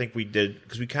two I think we did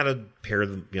because we kind of pair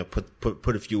them. You know,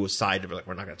 put a few aside. We're like,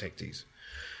 we're not going to take these.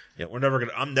 Yeah,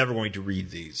 I'm never going to read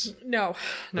these. No.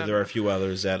 But there are a few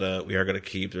others that we are going to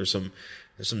keep. There's some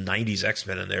 90s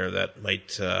X-Men in there that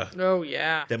might. Oh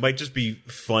yeah. That might just be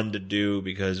fun to do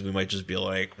because we might just be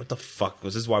like, what the fuck?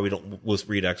 This is why we don't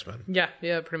read X-Men.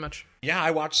 Yeah, pretty much. Yeah,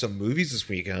 I watched some movies this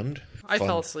weekend. I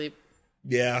fell asleep.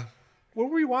 Yeah.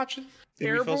 What were you watching?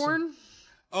 Airborne.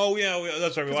 Oh yeah,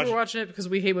 that's right. We're watching it because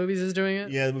We Hate Movies is doing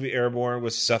it. Yeah, the movie Airborne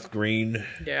with Seth Green.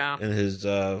 Yeah, and his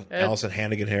Allison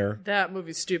Hannigan hair. That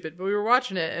movie's stupid, but we were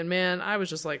watching it, and man, I was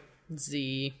just like,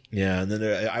 Z. Yeah, and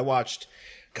then I watched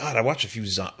a few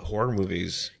horror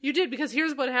movies. You did, because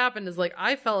here's what happened: is like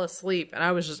I fell asleep, and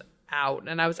I was just out,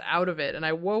 and I was out of it, and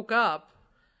I woke up,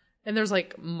 and there's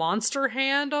like Monster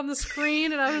Hand on the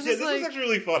screen, and I was just this like, was actually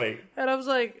really funny, and I was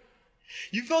like.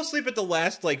 You fell asleep at the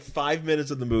last, 5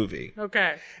 minutes of the movie.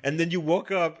 Okay. And then you woke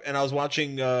up, and I was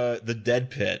watching The Dead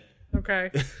Pit.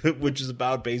 Okay. Which is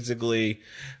about basically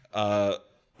a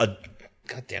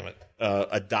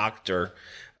doctor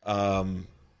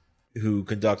who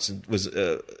was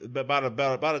about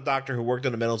a doctor who worked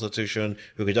in a mental institution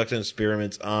who conducted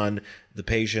experiments on the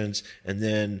patients, and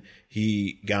then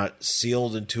he got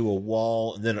sealed into a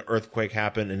wall, and then an earthquake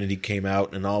happened, and then he came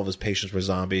out, and all of his patients were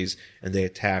zombies, and they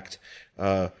attacked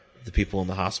the people in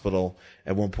the hospital.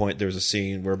 At one point, there was a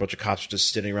scene where a bunch of cops were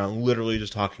just sitting around, literally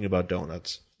just talking about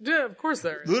donuts. Yeah, of course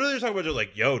there is. Literally talking about it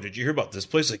like, yo, did you hear about this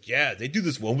place? Like, yeah, they do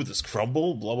this one with this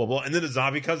crumble, blah, blah, blah. And then a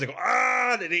zombie comes, they go,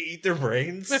 and they eat their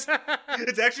brains.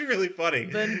 It's actually really funny.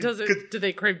 Then do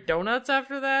they crave donuts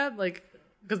after that? Like,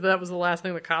 because that was the last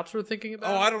thing the cops were thinking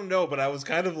about? Oh, I don't know, but I was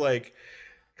kind of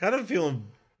feeling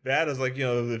bad. As like,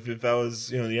 if I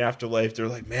was, in the afterlife, they're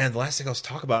like, man, the last thing I was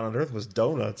talking about on Earth was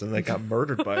donuts, and they got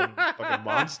murdered by a fucking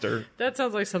monster. That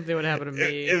sounds like something would happen to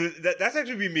me. That's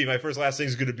actually be me. My first last thing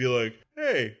is going to be like,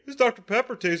 hey, this Dr.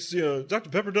 Pepper tastes, Dr.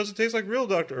 Pepper doesn't taste like real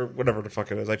Dr. or whatever the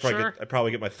fuck it is. I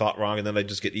probably get my thought wrong, and then I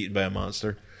just get eaten by a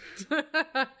monster.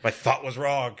 My thought was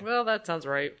wrong. Well, that sounds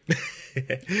right.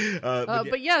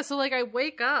 But yeah, so I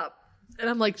wake up. And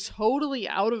I'm totally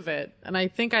out of it. And I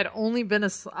think I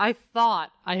thought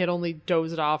I had only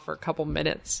dozed off for a couple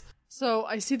minutes. So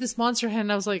I see this monster head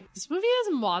and I was like, this movie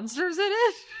has monsters in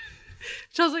it?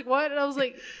 So I was like, what? And I was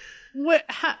like, what?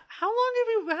 How long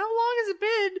has it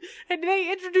been? And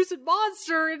they introduced a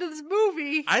monster into this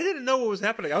movie. I didn't know what was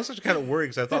happening. I was actually kind of worried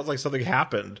because I thought something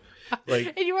happened.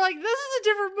 And you were like, this is a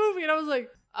different movie. And I was like,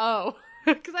 oh.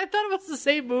 Because I thought it was the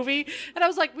same movie. And I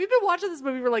was like, we've been watching this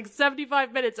movie for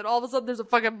 75 minutes and all of a sudden there's a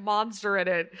fucking monster in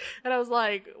it. And I was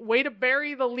like, way to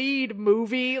bury the lead,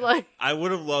 movie. I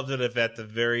would have loved it if at the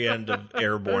very end of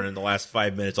Airborne in the last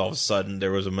 5 minutes, all of a sudden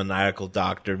there was a maniacal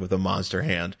doctor with a monster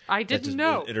hand. I didn't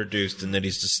know. Introduced, and then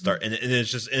he's just and it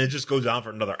just goes on for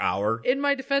another hour. In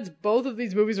my defense, both of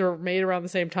these movies were made around the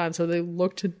same time, so they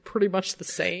looked pretty much the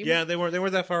same. Yeah, they weren't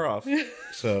that far off.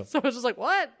 So I was just like,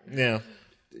 what? Yeah.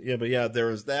 Yeah, but yeah, there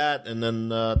was that, and then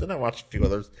I watched a few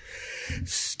other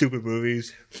stupid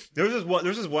movies. There's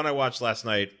this one I watched last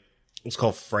night. It's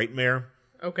called Frightmare.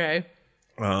 Okay.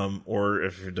 Or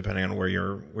if depending on where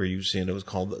you've seen it, it was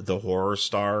called The Horror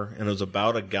Star, and it was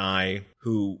about a guy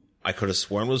who I could have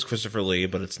sworn was Christopher Lee,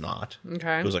 but it's not.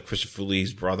 Okay. It was Christopher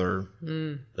Lee's brother,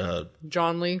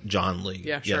 John Lee. John Lee.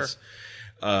 Yeah, sure.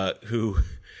 Yes. Who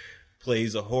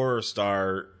plays a horror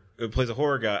star. Plays a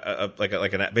horror guy,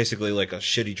 basically a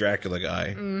shitty Dracula guy,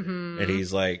 and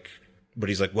he's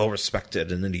well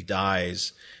respected, and then he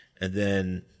dies, and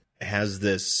then has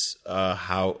this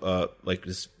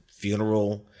this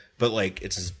funeral, but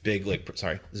it's this big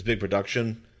this big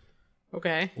production.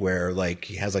 Okay. Where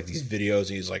he has these videos,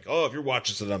 and he's like, oh, if you're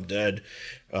watching this, I'm dead,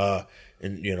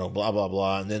 and blah blah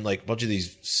blah, and then a bunch of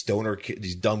these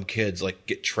these dumb kids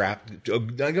get trapped.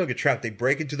 Not gonna get trapped. They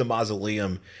break into the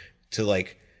mausoleum to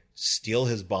steal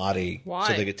his body. Why?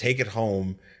 So they could take it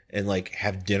home and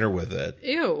have dinner with it.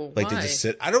 Ew. They just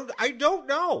sit. I don't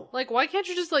know. Why can't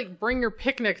you just bring your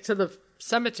picnic to the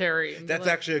cemetery. That's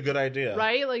actually a good idea.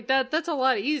 Right? Like that's a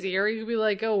lot easier. You could be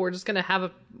like, oh, we're just going to have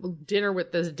a dinner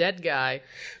with this dead guy.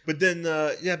 But then,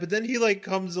 he like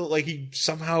he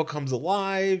somehow comes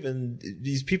alive, and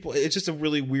these people, it's just a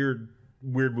really weird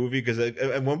movie because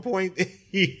at one point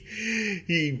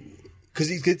because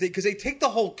they take the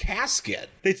whole casket.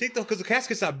 Because the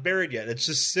casket's not buried yet. It's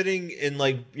just sitting in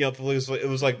it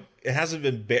was like it hasn't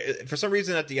been buried for some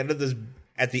reason at the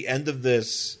end of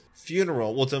this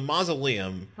funeral. Well, it's a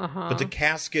mausoleum, but the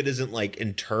casket isn't like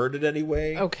interred in any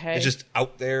way. Okay, it's just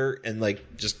out there and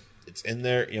it's in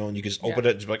there, and you can just open it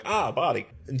and just be like, body.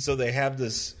 And so they have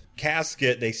this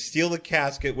casket. They steal the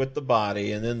casket with the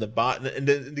body, and then the guy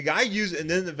and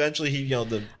then eventually he,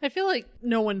 I feel like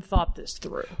no one thought this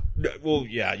through. Well,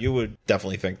 yeah, you would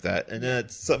definitely think that. And then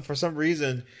for some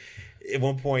reason, at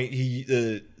one point,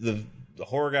 the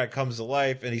horror guy comes to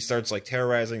life and he starts like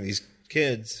terrorizing these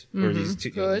kids or these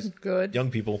good young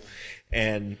people,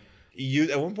 and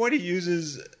at one point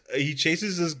he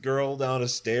chases this girl down the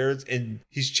stairs, and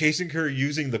he's chasing her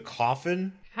using the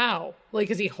coffin. How? Like,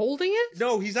 is he holding it?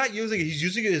 No, he's not using it. He's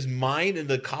using it in his mind, and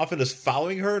the coffin is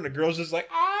following her, and the girl's just like,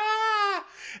 ah!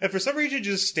 And for some reason, she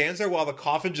just stands there while the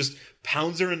coffin just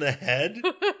pounds her in the head.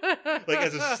 Like,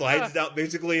 as it slides down.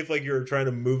 Basically, if, you're trying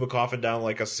to move a coffin down,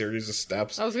 a series of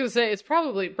steps. I was going to say, it's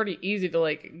probably pretty easy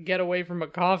to, get away from a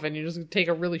coffin. You just take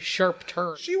a really sharp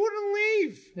turn. She wouldn't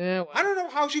leave. Yeah, well. I don't know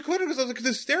how she couldn't, because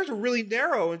the stairs were really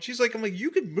narrow, and she's like, I'm like,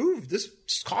 you can move. This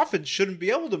coffin shouldn't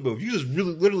be able to move. You just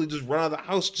literally just run out of the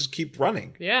house, just keep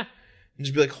running. Yeah. And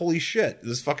just be like, holy shit,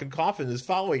 this fucking coffin is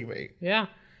following me. Yeah.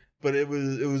 But it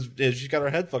was she got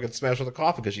her head fucking smashed with a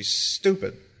coffin because she's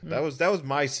stupid. That was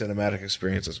my cinematic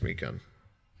experience this weekend.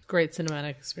 Great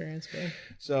cinematic experience, man.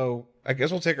 So I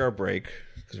guess we'll take our break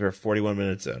because we're 41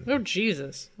 minutes in. Oh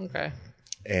Jesus! Okay.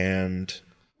 And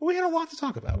we had a lot to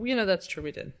talk about. That's true.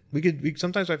 We did. We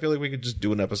sometimes I feel like we could just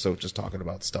do an episode just talking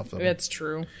about stuff. That's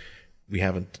true.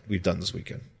 We've done this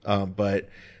weekend. But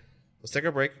let's take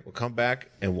our break. We'll come back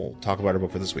and we'll talk about our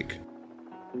book for this week.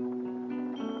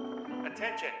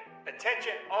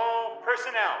 Attention all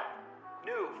personnel.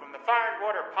 New from the Fire and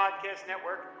Water Podcast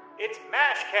Network, it's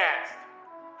MASHcast.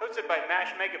 Hosted by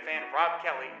MASH megafan Rob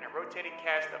Kelly and a rotating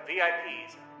cast of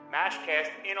VIPs, MASHcast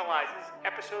analyzes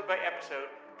episode by episode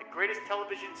the greatest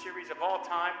television series of all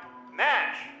time,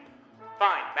 MASH.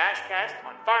 Find MASHcast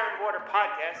on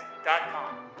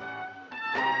fireandwaterpodcast.com.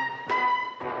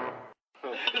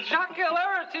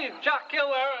 Jocularity.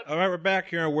 All right, we're back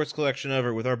here on Worst Collection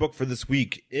Ever with our book for this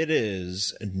week. It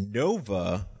is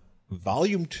Nova,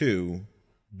 Volume 2,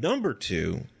 Number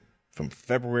 2, from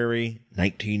February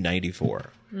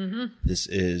 1994. Mm-hmm. This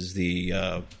is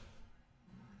the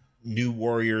New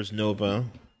Warriors Nova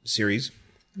series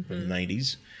from the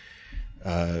 90s.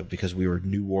 Because we were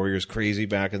New Warriors crazy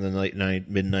back in the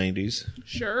mid-90s.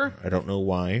 Sure. I don't know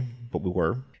why, but we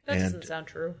were. That doesn't sound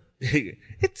true.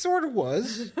 It sort of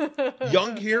was.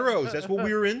 Young heroes. That's what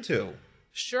we were into.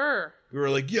 Sure. We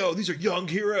were like, yo, these are young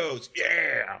heroes.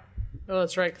 Yeah. Oh,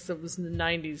 that's right, because it was in the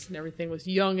 90s and everything was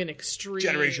young and extreme.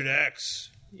 Generation X.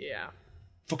 Yeah.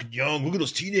 Fucking young. Look at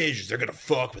those teenagers. They're going to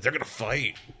fuck, but they're going to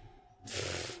fight.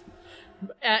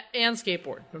 And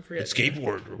skateboard. Don't forget. And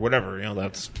skateboard or whatever.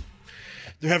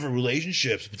 They're having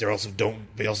relationships, but they also know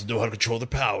how to control their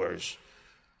powers.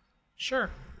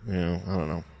 Sure. I don't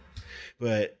know.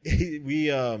 But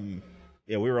we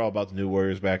were all about the New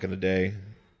Warriors back in the day.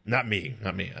 Not me.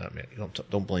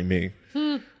 Don't blame me.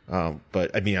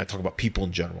 But I mean, I talk about people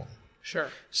in general. Sure.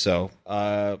 So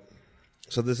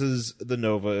this is the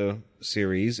Nova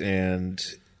series, and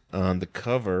on the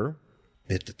cover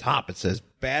at the top it says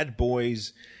 "Bad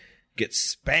Boys Get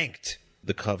Spanked."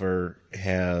 The cover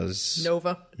has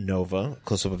Nova,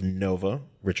 close up of Nova,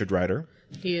 Richard Rider.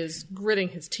 He is gritting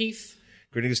his teeth.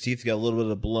 He got a little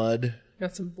bit of blood.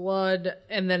 Got some blood,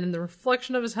 and then in the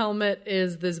reflection of his helmet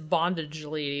is this bondage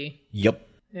lady. Yep.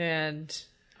 And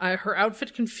her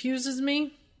outfit confuses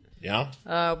me. Yeah.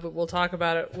 But we'll talk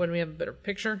about it when we have a better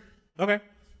picture. Okay.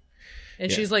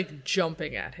 And she's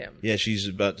jumping at him. Yeah, she's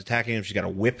about attacking him. She's got a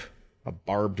whip, a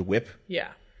barbed whip. Yeah.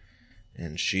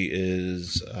 And she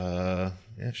is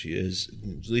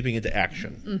leaping into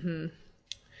action. Mm-hmm.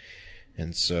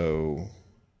 And so,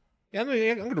 I'm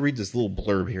going to read this little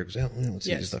blurb here because let's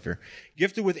see this stuff here.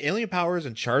 Gifted with alien powers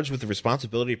and charged with the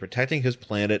responsibility of protecting his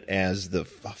planet as the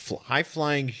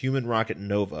high-flying human rocket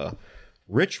Nova,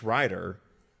 Rich Rider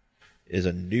is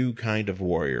a new kind of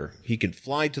warrior. He can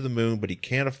fly to the moon, but he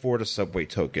can't afford a subway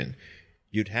token.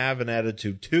 You'd have an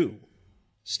attitude too.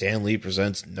 Stan Lee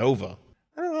presents Nova.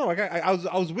 I don't know.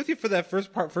 I was with you for that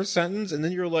first sentence, and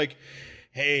then you're like,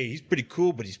 "Hey, he's pretty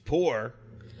cool, but he's poor."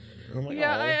 I'm like,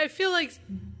 Yeah, oh, I feel like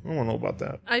I don't know about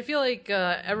that. I feel like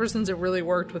ever since it really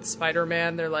worked with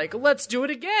Spider-Man, they're like, let's do it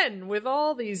again with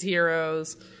all these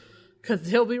heroes because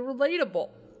he'll be relatable.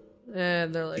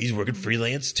 And they're like, He's working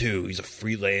freelance too. He's a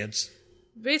freelance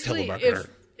basically, telemarketer.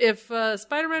 if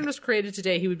Spider-Man was created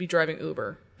today, he would be driving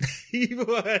Uber. He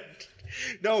would.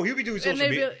 No, he'd be doing social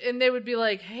media. And they would be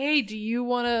like, hey, do you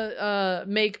want to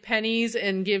make pennies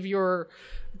and give a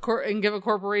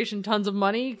corporation tons of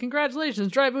money?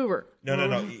 Congratulations, drive Uber.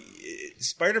 No.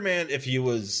 Spider-Man,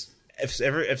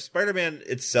 if Spider-Man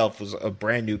itself was a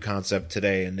brand new concept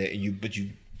today, but you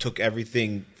took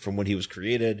everything from when he was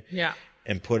created,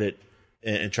 and put it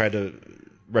and tried to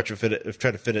retrofit it,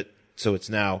 try to fit it so it's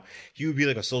now, he would be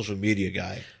like a social media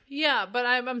guy. Yeah, but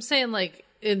I'm saying like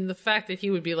in the fact that he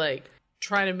would be like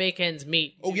trying to make ends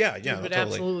meet. Oh yeah, he would totally.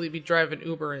 absolutely be driving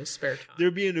Uber in his spare time.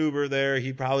 There'd be an Uber there.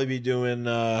 He'd probably be doing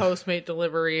Postmate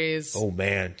deliveries. Oh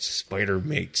man,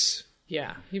 Spider-Mates.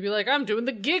 Yeah, he'd be like, I'm doing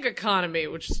the gig economy,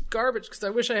 which is garbage because I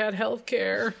wish I had health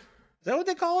care. Is that what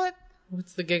they call it?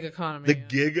 What's the gig economy? The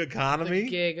gig economy? The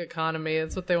gig economy.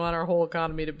 That's what they want our whole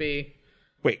economy to be.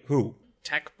 Wait, who?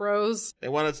 Tech bros. They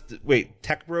want us to, wait,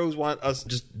 tech bros want us to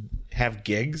just have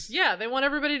gigs? Yeah, they want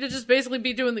everybody to just basically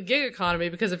be doing the gig economy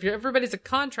because if everybody's a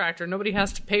contractor, nobody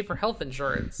has to pay for health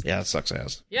insurance. Yeah, that sucks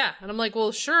ass. Yeah, and I'm like,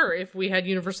 well, sure, if we had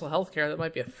universal health care, that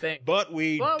might be a thing. But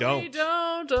we don't. We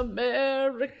don't,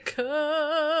 America.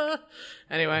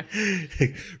 Anyway.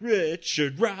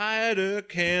 Richard Rider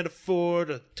can't afford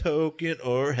a token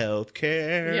or health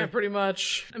care. Yeah, pretty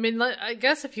much. I mean, I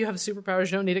guess if you have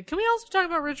superpowers, you don't need it. Can we also talk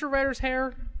about Richard Rider's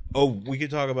hair? Oh, we can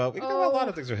talk about a lot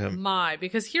of things with him.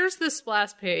 Because here's this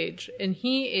splash page, and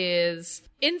he is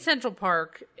in Central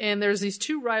Park, and there's these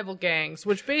two rival gangs,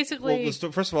 which basically...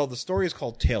 Well, first of all, the story is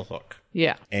called Tailhook.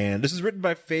 Yeah. And this is written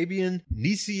by Fabian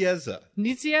Nicieza.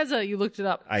 Nicieza, you looked it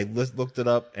up. I looked it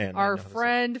up, and... Our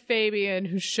friend Fabian,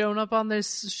 who's shown up on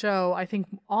this show, I think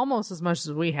almost as much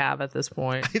as we have at this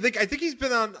point. I think he's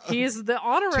been on... He is the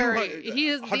honorary... He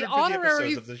is the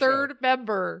honorary third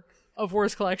member of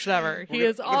Worst Collection Ever. He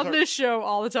is on this show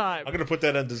all the time. I'm going to put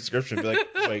that in the description. Be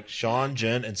like Sean,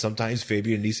 Jen, and sometimes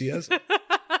Fabian Nicieza.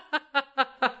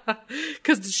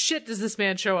 Because shit does this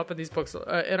man show up in these books,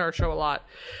 in our show a lot.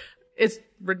 It's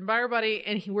written by our buddy,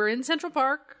 and we're in Central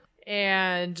Park,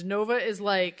 and Nova is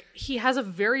like, he has a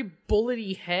very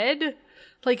bullety head.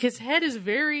 Like, his head is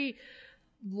very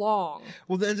long.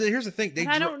 Well, then here's the thing.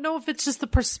 I don't know if it's just the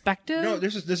perspective. No,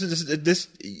 this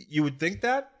you would think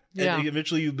that. Yeah. And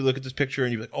eventually you'd look at this picture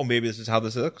and you'd be like, oh, maybe this is how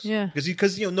this looks. Yeah.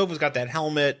 Because Nova's got that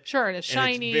helmet. Sure, and it's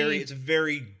shiny. It's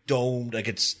very domed. Like,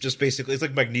 it's just basically, it's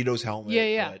like Magneto's helmet.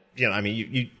 Yeah. But, I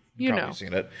mean, you've probably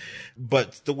seen it.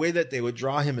 But the way that they would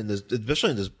draw him in this,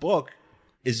 especially in this book,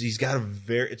 is he's got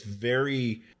it's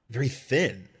very, very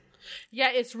thin.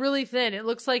 Yeah, it's really thin. It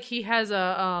looks like he has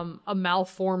a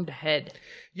malformed head.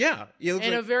 Yeah.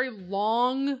 And a very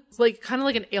long, like, kind of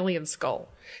like an alien skull.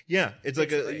 Yeah, it's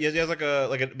like he has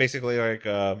basically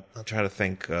I'm trying to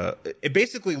think. It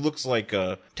basically looks like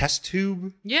a test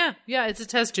tube. Yeah, it's a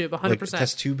test tube, 100%. Like a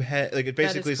test tube head. Like, it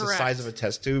basically is the size of a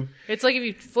test tube. It's like if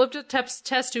you flipped a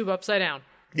test tube upside down.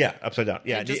 Yeah, upside down.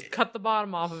 Yeah, and just cut the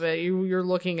bottom off of it. You're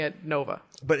looking at Nova.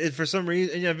 But for some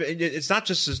reason, it's not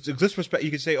just this perspective.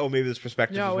 You could say, oh, maybe this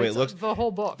perspective is the way it looks. The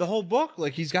whole book. The whole book,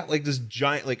 like, he's got like this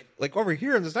giant, like over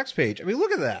here on this next page. I mean,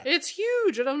 look at that. It's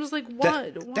huge, and I'm just like,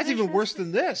 what? That's even worse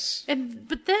than this.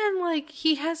 But then, like,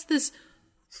 he has this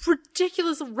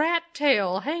ridiculous rat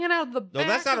tail hanging out the back. No,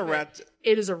 that's not a rat.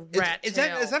 It is a rat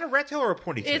tail. Is that a rat tail or a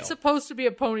ponytail? It's supposed to be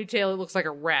a ponytail. It looks like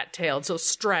a rat tail. It's so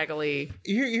straggly.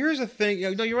 Here's the thing.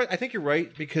 No, you're right. I think you're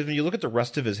right, because when you look at the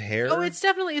rest of his hair... Oh, it's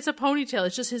a ponytail.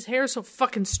 It's just his hair is so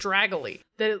fucking straggly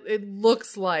that it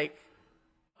looks like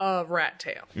a rat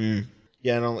tail. Mm.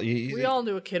 Yeah, no, we all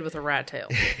knew a kid with a rat tail.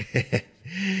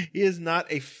 He is not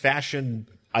a fashion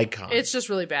icon. It's just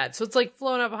really bad. So it's like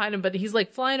flowing out behind him, but he's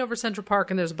like flying over Central Park,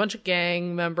 and there's a bunch of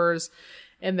gang members,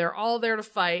 and they're all there to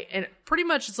fight. And pretty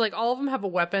much it's like all of them have a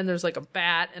weapon. There's like a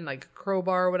bat and like a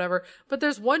crowbar or whatever, but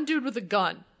there's one dude with a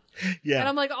gun. Yeah. And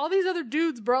I'm like, all these other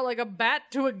dudes brought like a bat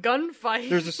to a gunfight.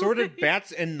 There's assorted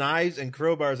bats and knives and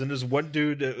crowbars, and there's one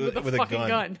dude with a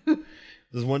gun.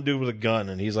 There's one dude with a gun,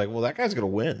 and he's like, well, that guy's gonna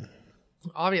win.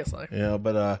 Obviously. Yeah,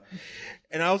 but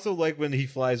and I also like when he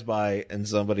flies by and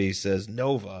somebody says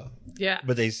Nova. Yeah.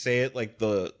 But they say it like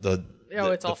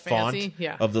it's all font fancy.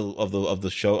 Yeah. of the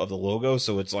show, of the logo,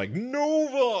 so it's like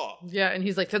Nova. Yeah, and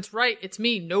he's like, that's right, it's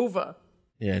me, Nova.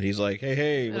 Yeah, and he's like,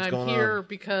 hey, what's going on? I'm here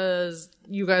because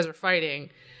you guys are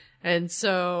fighting. And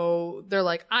so they're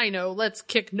like, I know, let's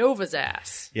kick Nova's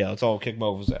ass. Yeah, let's all kick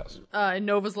Nova's ass. And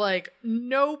Nova's like,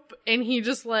 nope. And he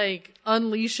just like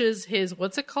unleashes his,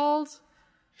 what's it called?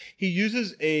 He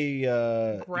uses a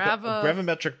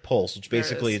gravimetric pulse, which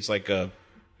basically it's like a,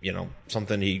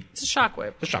 something It's a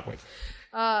shockwave. The shockwave.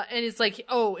 And it's like,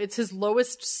 oh, it's his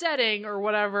lowest setting or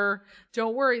whatever.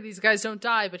 Don't worry, these guys don't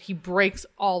die, but he breaks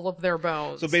all of their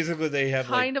bones. So basically they have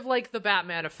kind of like the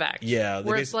Batman effect. Yeah.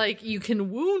 Where it's like, you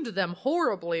can wound them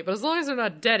horribly, but as long as they're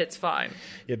not dead, it's fine.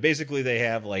 Yeah, basically they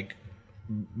have like,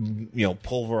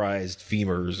 pulverized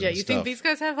femurs. Yeah, and you stuff. think these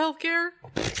guys have healthcare?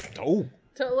 Oh.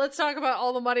 So let's talk about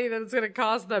all the money that it's going to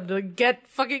cost them to get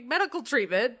fucking medical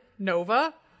treatment,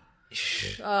 Nova.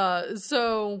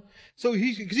 So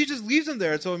he just leaves them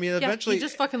there. So I mean, eventually he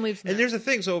just fucking leaves them And there. there's a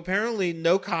thing. So apparently,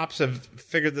 no cops have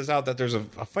figured this out that there's a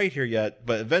fight here yet.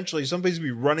 But eventually, somebody's gonna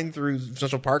be running through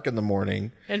Central Park in the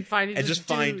morning and finding and just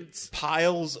find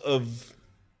piles of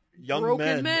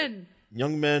broken men,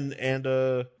 and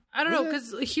I don't know,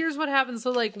 because here's what happens.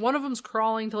 So like one of them's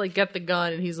crawling to like get the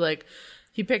gun, and he's like.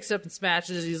 He picks it up and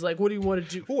smashes. He's like, what do you want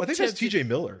to do? Oh, I think that's TJ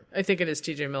Miller. I think it is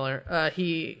TJ Miller.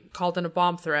 He called in a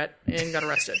bomb threat and got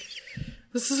arrested.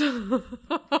 This is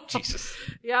Jesus.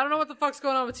 Yeah, I don't know what the fuck's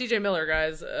going on with TJ Miller,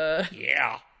 guys.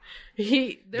 Yeah.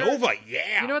 Nova,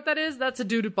 yeah. You know what that is? That's a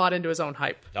dude who bought into his own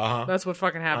hype. That's what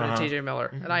fucking happened to TJ Miller.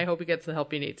 And I hope he gets the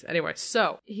help he needs. Anyway,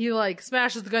 so he like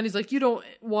smashes the gun. He's like, you don't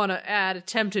want to add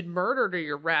attempted murder to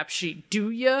your rap sheet,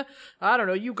 do you? I don't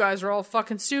know. You guys are all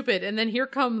fucking stupid. And then here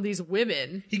come these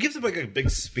women. He gives them like a big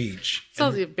speech.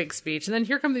 Sounds like a big speech. And then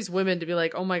here come these women to be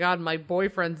like, oh my God, my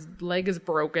boyfriend's leg is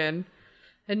broken.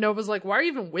 And Nova's like, why are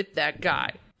you even with that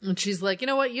guy? And she's like, you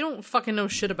know what? You don't fucking know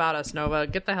shit about us, Nova.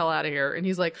 Get the hell out of here. And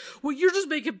he's like, well, you're just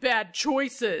making bad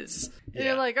choices. And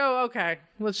you're like, oh, okay.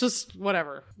 Let's just,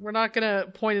 whatever. We're not going to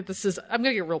point at the system. I'm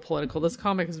going to get real political. This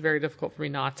comic is very difficult for me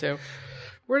not to.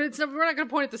 We're not going to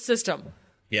point at the system.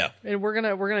 Yeah. And we're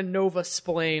gonna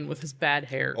Nova-splain with his bad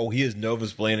hair. Oh, he is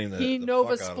Nova-splaining He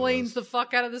Nova-splains the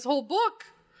fuck out of this whole book.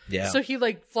 Yeah. So he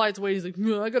like flies away. He's like,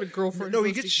 I got a girlfriend. No,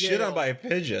 he gets shit on by a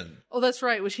pigeon. Oh, that's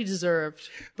right, which he deserved.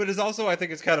 But it's also, I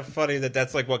think it's kind of funny that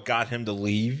that's like what got him to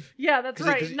leave. Yeah, that's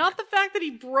right. Not the fact that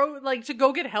he broke, like, to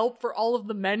go get help for all of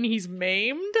the men he's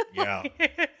maimed. Yeah. I mean,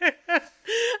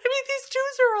 these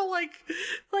dudes are all like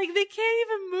they can't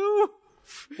even move.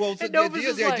 Well, so the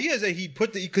idea is that he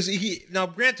put because now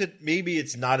granted, maybe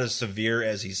it's not as severe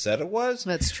as he said it was.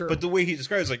 That's true. But the way he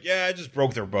describes it, like, yeah, I just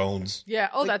broke their bones. Yeah.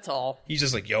 Oh, that's all. He's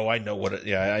just like, yo, I know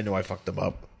I know I fucked them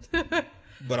up.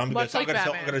 But I'm going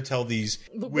to tell these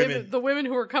women. The women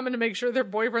who are coming to make sure their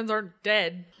boyfriends aren't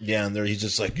dead. Yeah, and he's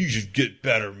just like, you should get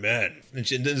better men. And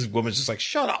this woman's just like,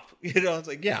 shut up. It's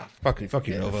like, yeah, fuck you,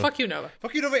 Nova. Fuck you, Nova.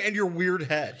 Fuck you, Nova, and your weird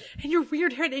head. And your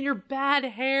weird head and your bad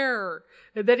hair.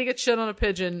 And then he gets shit on a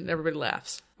pigeon and everybody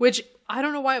laughs. Which, I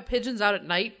don't know why a pigeon's out at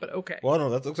night, but okay. Well, I don't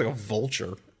know. That looks like a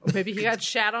vulture. Maybe he got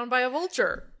shat on by a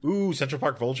vulture. Ooh, Central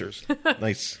Park vultures.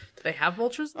 Nice. Do they have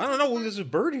vultures? I don't know. Well, there's a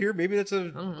bird here. Maybe that's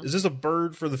is this a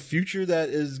bird for the future that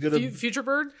is going to... Future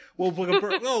bird? Well, like a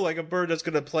bird, no, like a bird that's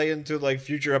going to play into like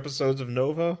future episodes of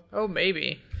Nova. Oh,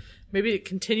 maybe. Maybe it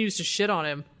continues to shit on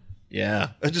him. Yeah.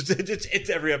 It's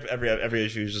every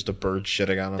issue is just a bird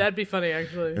shitting on him. That'd be funny,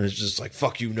 actually. And it's just like,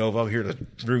 fuck you, Nova. I'm here to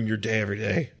ruin your day every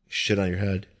day. Shit on your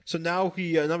head. So now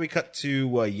we cut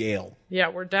to Yale. Yeah,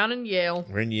 we're down in Yale.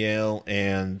 We're in Yale,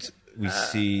 and we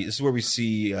see... This is where we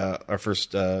see our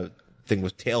first thing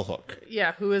with Tailhook.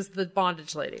 Yeah, who is the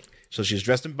bondage lady. So she's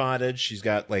dressed in bondage. She's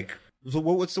got, like... So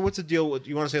what's the deal? What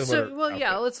you want to say about her outfit?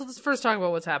 Yeah, let's first talk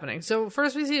about what's happening. So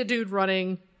first we see a dude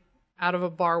running out of a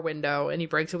bar window, and he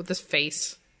breaks it with his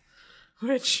face,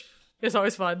 which is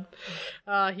always fun.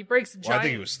 He breaks a giant... Well, I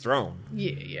think he was thrown.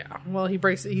 Yeah. Well,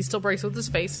 he still breaks it with his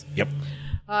face. Yep.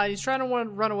 He's trying to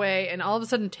run away, and all of a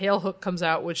sudden Tailhook comes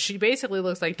out, which she basically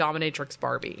looks like Dominatrix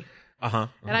Barbie. And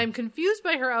I'm confused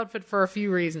by her outfit for a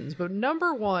few reasons, but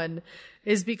number one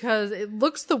is because it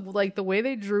looks the way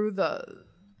they drew the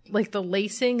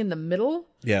lacing in the middle,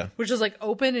 which is like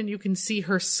open and you can see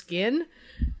her skin.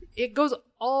 It goes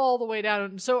all the way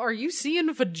down. So are you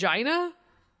seeing vagina?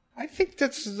 I think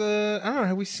that's I don't know.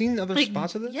 Have we seen other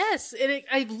spots of this? Yes, and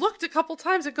I looked a couple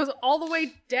times. It goes all the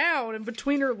way down and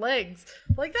between her legs,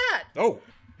 like that. Oh,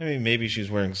 I mean, maybe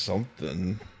she's wearing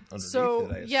something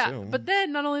underneath it, I assume. But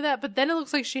then not only that, but then it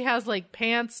looks like she has like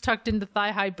pants tucked into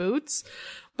thigh-high boots.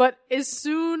 But as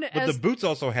soon as... But the boots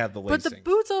also have the lacing. But the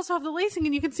boots also have the lacing,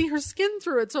 and you can see her skin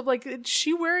through it. So I'm like, is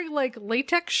she wearing like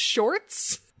latex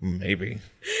shorts? Maybe.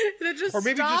 Or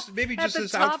maybe just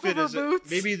this outfit is boots.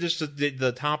 Maybe just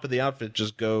the top of the outfit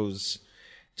just goes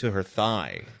to her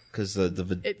thigh. because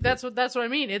that's what I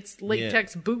mean. It's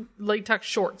latex latex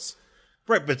shorts.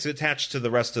 Right, but it's attached to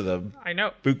the rest of the I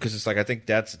know boot because it's like I think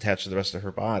that's attached to the rest of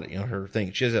her body, her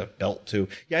thing. She has a belt too.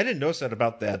 Yeah, I didn't notice that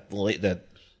about that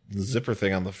zipper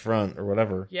thing on the front or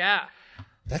whatever. Yeah,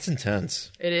 that's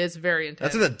intense. It is very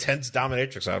intense. That's an intense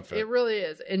dominatrix outfit. It really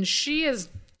is, and she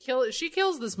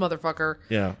kills this motherfucker.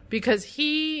 Yeah, because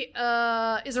he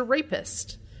is a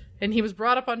rapist, and he was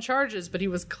brought up on charges, but he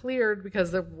was cleared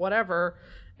because of whatever.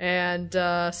 And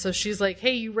so she's like,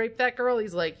 hey, you raped that girl?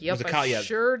 He's like, yep, I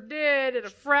sure did at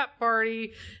a frat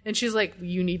party. And she's like,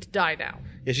 you need to die now.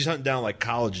 Yeah, she's hunting down like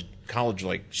college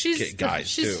guys She's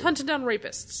too. hunting down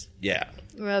rapists. Yeah.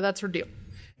 That's her deal.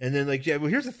 And then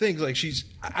well, here's the thing. Like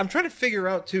I'm trying to figure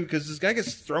out too, because this guy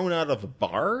gets thrown out of a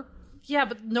bar. Yeah,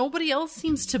 but nobody else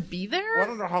seems to be there. Well, I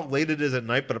don't know how late it is at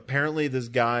night, but apparently this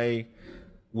guy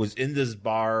was in this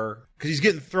bar because he's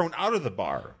getting thrown out of the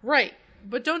bar. Right.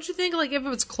 But don't you think, like, if it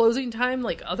was closing time,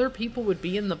 like, other people would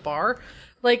be in the bar?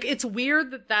 Like, it's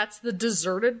weird that that's the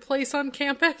deserted place on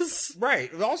campus.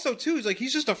 Right. Also, too, is like,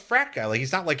 he's just a frat guy. Like,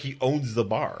 he's not like he owns the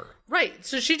bar. Right.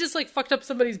 So she just, like, fucked up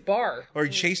somebody's bar. Or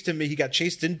he got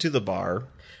chased into the bar.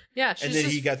 Yeah. And then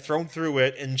he got thrown through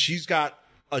it, and she's got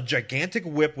a gigantic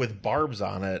whip with barbs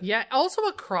on it. Yeah. Also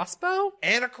a crossbow.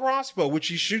 And a crossbow, which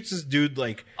he shoots this dude,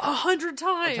 like... 100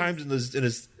 times. Times in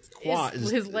his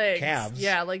legs, calves.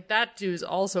 Yeah, like that dude's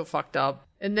also fucked up.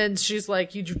 And then she's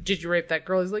like, did you rape that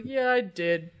girl? He's like, yeah, I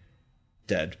did.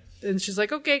 Dead. And she's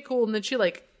like, okay, cool. And then she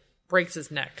like breaks his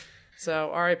neck.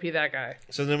 So R.I.P. that guy.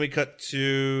 So then we cut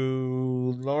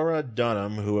to Laura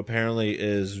Dunham, who apparently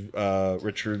is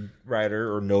Richard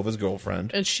Rider or Nova's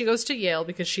girlfriend. And she goes to Yale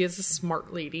because she is a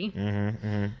smart lady.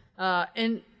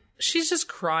 And she's just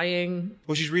crying.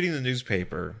 Well, she's reading the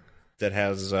newspaper that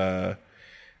has the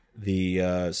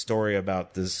story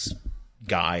about this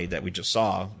guy that we just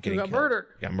saw getting murdered.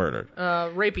 Got murdered.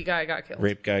 Rapey guy got killed.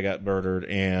 Rape guy got murdered,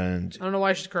 and I don't know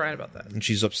why she's crying about that. And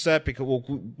she's upset because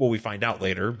we find out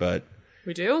later, but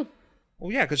we do.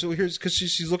 Well, yeah, because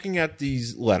she's looking at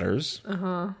these letters.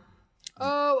 Oh!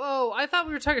 I thought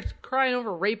we were crying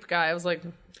over rape guy. I was like,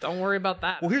 don't worry about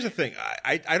that. Well, here's the thing.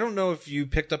 I don't know if you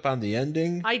picked up on the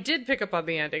ending. I did pick up on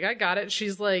the ending. I got it.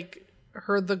 She's like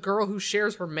the girl who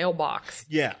shares her mailbox.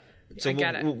 Yeah. So I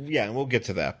get it. And we'll get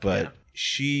to that. But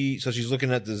she's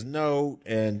looking at this note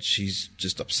and she's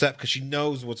just upset because she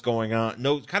knows what's going on.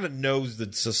 Kind of knows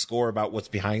the score about what's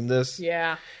behind this.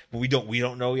 Yeah. But we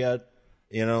don't know yet.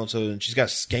 So she's got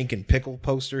a Skank and Pickle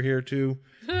poster here too.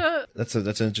 That's an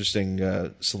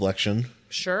interesting selection.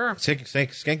 Sure.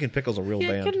 Skank and Pickle's a real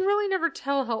band. I can really never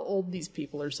tell how old these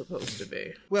people are supposed to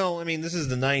be. Well, I mean, this is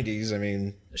the 90s. I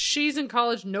mean, she's in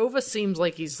college. Nova seems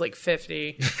like he's like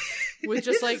 50. With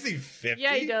just like, is he 50?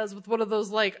 Yeah, he does. With one of those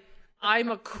like,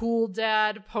 I'm a cool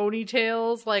dad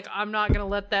ponytails. Like, I'm not gonna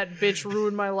let that bitch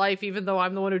ruin my life, even though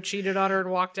I'm the one who cheated on her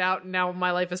and walked out, and now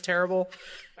my life is terrible.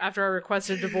 After I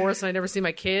requested a divorce and I never see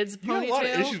my kids. You have a lot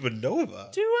of issues with Nova.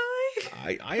 Do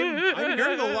I? I'm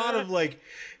hearing a lot of like.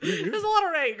 There's a lot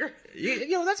of anger.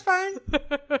 That's fine.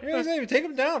 Take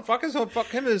him down. Fuck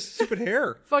him his stupid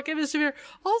hair. Fuck him his stupid hair.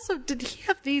 Also, did he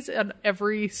have these on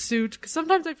every suit? Because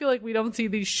sometimes I feel like we don't see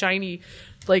these shiny,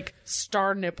 like,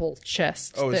 star nipple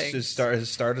chest things. His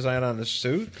star design on his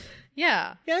suit?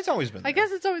 Yeah. Yeah, it's always been there. I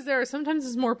guess it's always there. Sometimes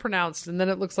it's more pronounced, and then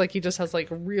it looks like he just has, like,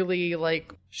 really,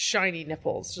 like, shiny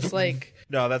nipples. Just, like...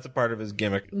 No, that's a part of his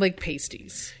gimmick. Like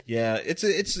pasties. Yeah, it's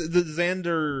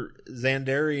the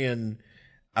Xandarian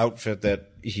outfit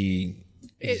that he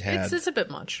had. It's a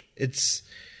bit much.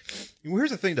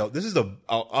 Here's the thing, though. This is the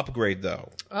upgrade, though.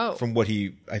 Oh. From what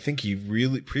I think he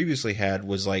really previously had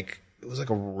was like... It was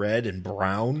like a red and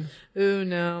brown. Ooh,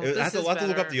 no. I have to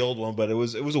look up the old one, but it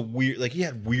was a weird. Like he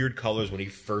had weird colors when he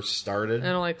first started. I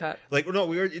don't like that. Like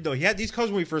he had these colors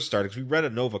when we first started because we read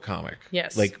a Nova comic.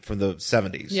 Yes. Like from the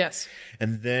 70s. Yes.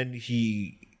 And then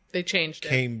they changed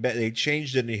it. They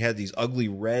changed it, and he had these ugly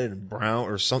red and brown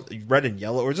or something, red and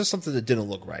yellow, or just something that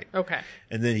didn't look right. Okay.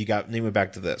 And then he went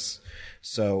back to this.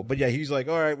 So, but yeah, he's like,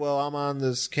 all right, well, I'm on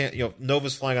this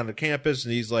Nova's flying onto campus,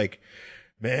 and he's like,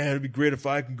 man, it'd be great if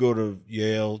I can go to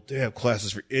Yale. They have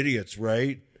classes for idiots,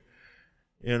 right?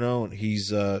 And he's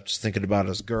just thinking about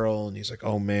his girl, and he's like,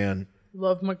 oh, man.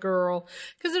 Love my girl.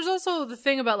 Because there's also the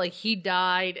thing about, like, he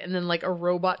died, and then, like, a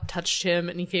robot touched him,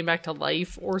 and he came back to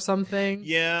life or something.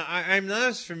 Yeah, I'm not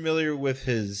as familiar with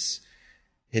his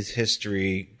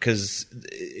history, because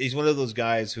he's one of those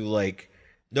guys who, like,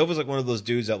 Nova's, like, one of those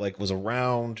dudes that, like, was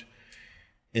around...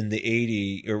 in the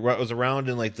 80s, or was around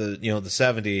in like the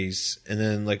 70s, and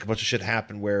then like a bunch of shit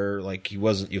happened where like he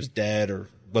was dead or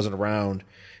wasn't around,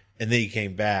 and then he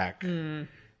came back, and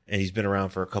and he's been around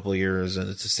for a couple of years, and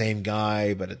it's the same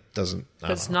guy, but it doesn't.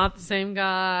 But it's not the same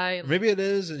guy. Maybe it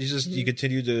is, and he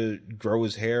continued to grow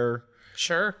his hair.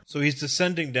 Sure. So he's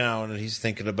descending down, and he's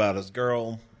thinking about his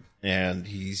girl, and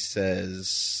he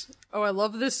says, "Oh, I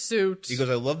love this suit." He goes,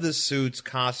 "I love this suit's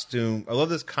costume. I love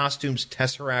this costume's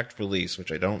Tesseract release,"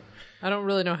 which I don't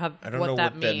really know what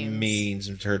that means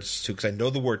in terms to, because I know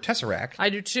the word Tesseract. I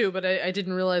do too, but I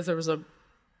didn't realize there was a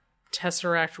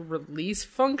Tesseract release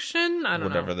function. I don't know.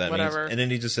 Whatever that means. And then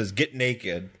he just says, "Get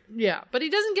naked." Yeah, but he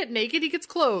doesn't get naked. He gets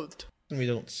clothed. And we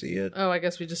don't see it. Oh, I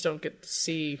guess we just don't get to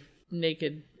see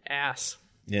naked ass.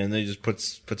 Yeah, and then he just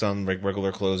puts on like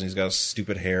regular clothes, and he's got a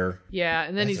stupid hair. Yeah,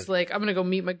 and then he's like, "I'm gonna go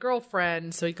meet my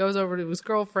girlfriend." So he goes over to his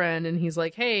girlfriend, and he's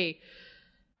like, "Hey,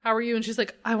 how are you?" And she's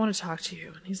like, "I want to talk to you."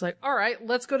 And he's like, "All right,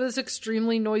 let's go to this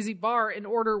extremely noisy bar and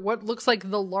order what looks like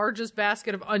the largest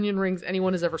basket of onion rings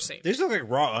anyone has ever seen." They just look like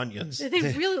raw onions. They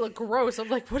really look gross. I'm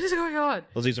like, what is going on?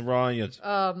 Let's eat some raw onions.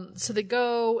 So they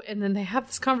go, and then they have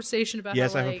this conversation about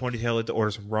yes, how, I have a ponytail. I'd like to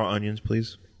order some raw onions,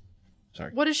 please.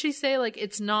 Sorry. What does she say? Like,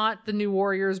 it's not the New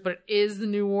Warriors, but it is the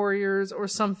New Warriors or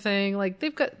something. Like,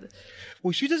 they've got...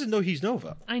 Well, she doesn't know he's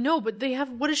Nova. I know, but they have...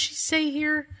 What does she say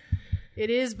here? It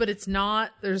is, but it's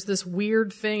not. There's this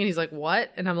weird thing, and he's like,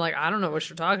 what? And I'm like, I don't know what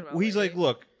you're talking about. Well, he's like,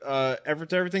 look,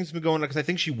 everything's been going on, because I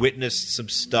think she witnessed some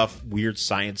stuff, weird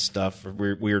science stuff, or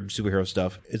weird superhero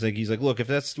stuff. It's like, he's like, look, if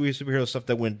that's the weird superhero stuff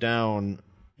that went down,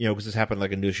 because this happened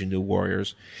like in New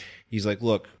Warriors, he's like,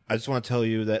 look, I just want to tell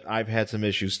you that I've had some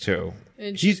issues too.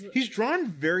 And he's drawn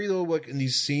very low, like in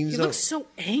these scenes. He looks so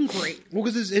angry. Well,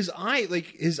 because his eyes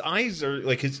are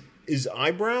like his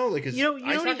eyebrow, like his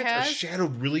eyes are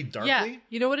shadowed really darkly. Yeah,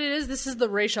 you know what it is? This is the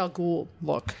Ra's al Ghul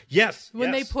look. Yes,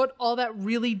 when they put all that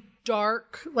really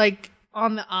dark, like,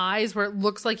 on the eyes where it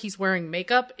looks like he's wearing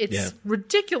makeup, it's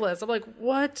ridiculous. I'm like,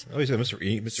 what? Oh, he's got Mr.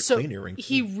 Clean earrings.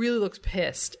 He really looks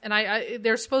pissed, and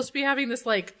they're supposed to be having this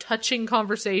like touching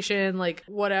conversation, like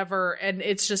whatever, and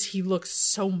it's just he looks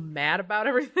so mad about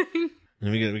everything.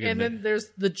 And then there's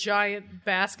the giant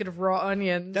basket of raw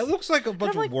onions. That looks like a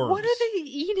bunch of worms. What are they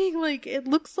eating? Like, it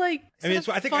looks like I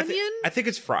think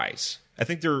it's fries. I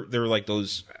think they're like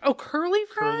those curly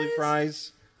fries. Curly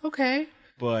fries. Okay.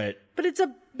 But it's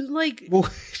a like. Well,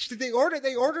 they ordered.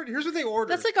 Here's what they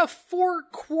ordered. That's like a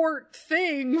 4-quart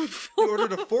thing. They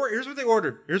ordered a 4. Here's what they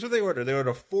ordered. They ordered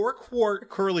a 4-quart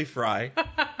curly fry.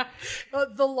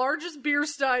 The largest beer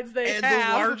steins they have. And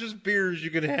the largest beers you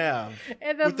can have.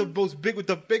 And then, with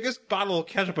the biggest bottle of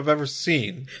ketchup I've ever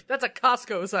seen. That's a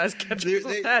Costco-sized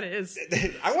ketchup. That is.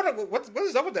 I want to. What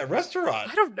is up with that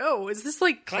restaurant? I don't know. Is this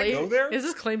like Can I go there? Is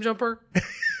this Claim Jumper?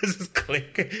 Is this Claim?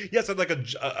 Yes, it's like an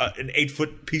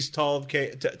 8-foot piece tall of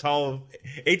cake.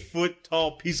 8-foot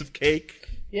tall piece of cake.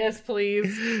 Yes,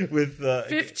 please. With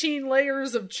 15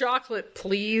 layers of chocolate,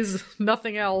 please.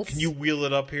 Nothing else. Can you wheel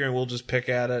it up here and we'll just pick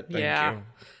at it? Thank you.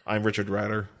 I'm Richard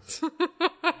Ryder.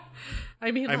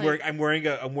 I mean, I'm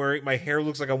wearing my hair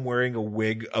looks like I'm wearing a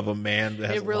wig of a man that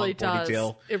has a long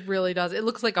ponytail. It really does. It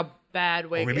looks like a bad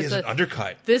wig. Or maybe it's an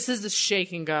undercut. This is the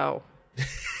shake and go.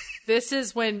 This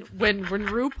is when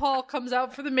RuPaul comes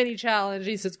out for the mini challenge,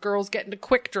 he says, girls get into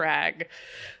quick drag.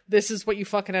 This is what you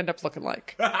fucking end up looking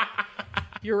like.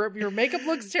 Your makeup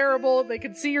looks terrible. They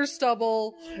can see your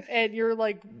stubble, and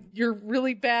your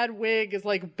really bad wig is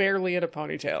like barely in a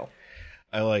ponytail.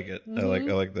 I like it. Mm-hmm.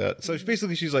 I like that. So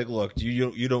basically, she's like, "Look,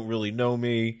 you don't really know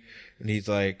me," and he's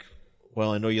like,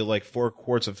 "Well, I know you like 4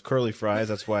 quarts of curly fries.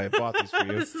 That's why I bought these for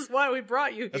you. This is why we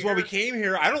brought you here. That's why we came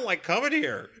here. I don't like coming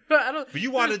here. But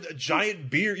you wanted a giant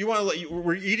beer. You want to?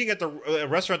 We're eating at the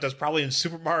restaurant that's probably in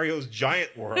Super Mario's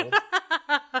Giant World."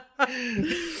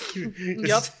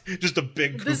 Yep. Just a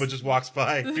big Koopa just walks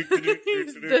by. Their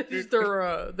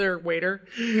waiter.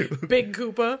 Big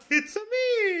Koopa. It's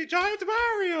me, Giant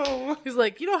Mario. He's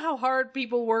like, you know how hard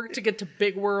people work to get to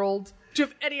Big World? Do you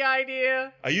have any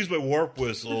idea? I use my warp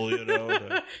whistle,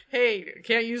 Hey,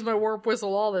 can't use my warp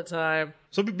whistle all the time.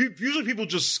 So usually people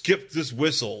just skip this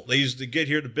whistle. They used to get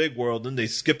here to Big World, then they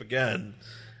skip again.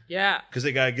 Yeah. Because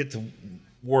they gotta get to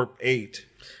Warp 8.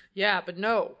 Yeah, but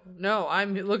no.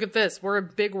 Look at this. We're in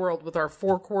Big World with our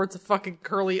 4 quarts of fucking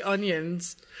curly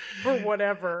onions. Or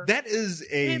whatever. That is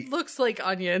It looks like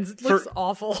onions. It looks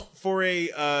awful. For a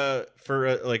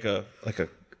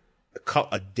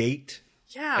date.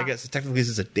 Yeah. I guess technically this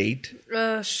is a date.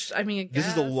 I guess. This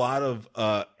is a lot of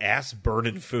ass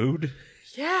burning food.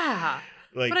 Yeah.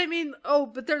 But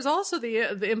but there's also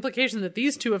the implication that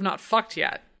these two have not fucked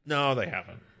yet. No, they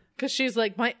haven't. Because she's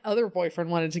like, my last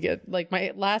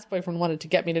boyfriend wanted to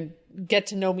get me to get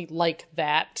to know me like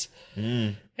that.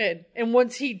 And And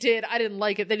once he did, I didn't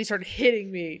like it. Then he started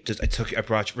hitting me. I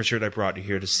brought you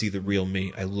here to see the real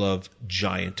me. I love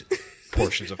giant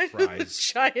portions of fries.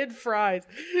 Giant fries.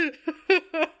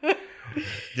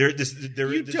 You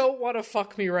don't want to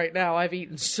fuck me right now. I've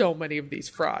eaten so many of these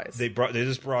fries. They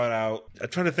just brought out. I'm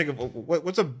trying to think of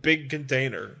what's a big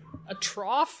container. A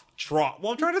trough? Well,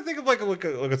 I'm trying to think of like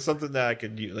something that I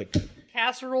could use, like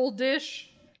casserole dish.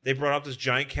 They brought out this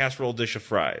giant casserole dish of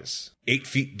fries, 8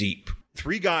 feet deep.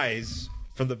 3 guys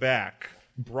from the back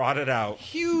brought it out.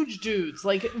 Huge dudes,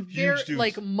 like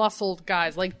like muscled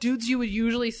guys, like dudes you would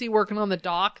usually see working on the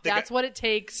dock. That's what it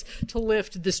takes to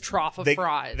lift this trough of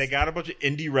fries. They got a bunch of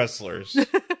indie wrestlers, a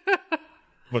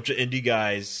bunch of indie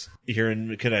guys here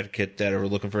in Connecticut that are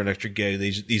looking for an extra gig.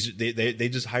 They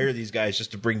just hire these guys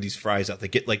just to bring these fries out. They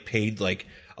get like paid like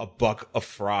 $1 a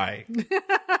fry.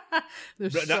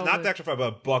 Not the extra fry,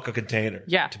 but $1 a container.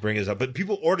 Yeah, to bring this up. But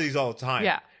people order these all the time.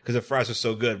 Yeah, because the fries are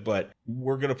so good. But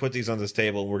we're gonna put these on this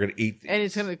table and we're gonna eat these. And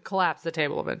it's gonna collapse the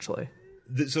table eventually.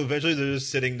 So eventually they're just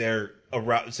sitting there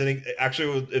around.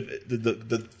 Actually,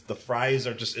 the fries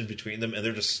are just in between them, and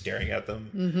they're just staring at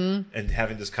them and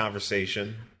having this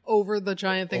conversation over the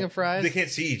giant thing of fries. They can't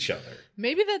see each other.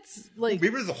 Maybe that's like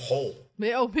maybe there's a hole.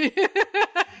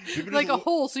 Like a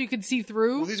hole so you can see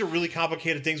through. Well, these are really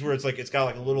complicated things where it's like it's got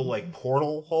like a little like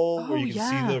portal hole where you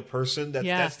can see the person.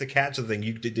 That's the catch of the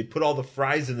thing. They put all the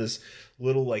fries in this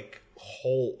little like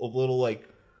hole,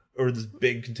 or this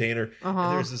big container, and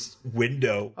there's this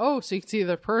window. Oh, so you can see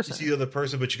the person. You see the other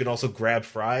person, but you can also grab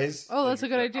fries. Oh, that's a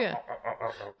good idea.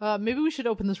 Maybe we should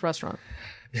open this restaurant.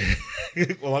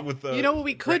 Along with you know what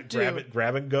we could do?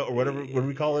 Grab and go, or whatever. What did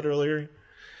we call it earlier?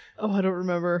 Oh, I don't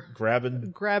remember. Grab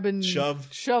and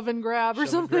shove and grab or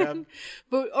something.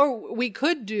 But we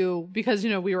could do, because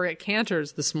we were at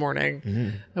Cantor's this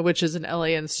morning, which is an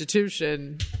LA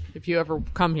institution if you ever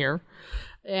come here,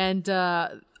 and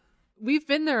we've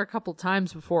been there a couple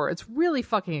times before. It's really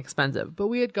fucking expensive, but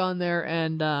we had gone there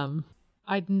and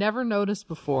I'd never noticed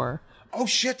before. Oh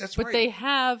shit, that's right. But they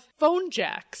have phone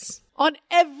jacks on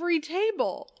every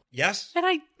table. Yes. And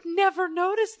I never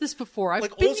noticed this before. I've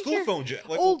like been old school here, phone jack.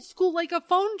 Like old school, like a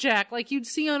phone jack, like you'd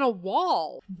see on a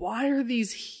wall. Why are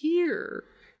these here?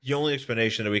 The only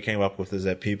explanation that we came up with is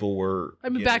that people were...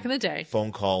 back in the day.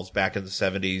 Phone calls back in the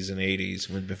 70s and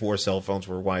 80s, before cell phones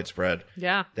were widespread.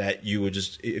 Yeah. That you would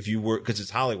just... If you were... Because it's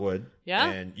Hollywood.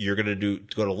 Yeah. And you're going to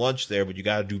go to lunch there, but you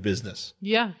got to do business.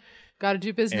 Yeah. Got to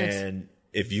do business. And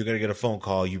if you're going to get a phone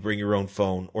call, you bring your own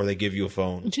phone, or they give you a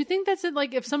phone. Do you think that's it?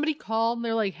 Like, if somebody called and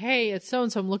they're like, hey, it's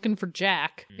so-and-so, I'm looking for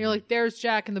Jack. And you're like, there's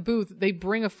Jack in the booth. They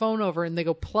bring a phone over and they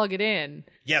go plug it in.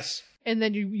 Yes. And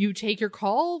then you take your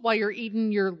call while you're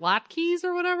eating your latkes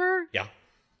or whatever? Yeah.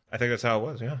 I think that's how it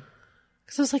was, yeah.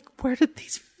 Because I was like, where did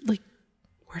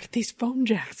these phone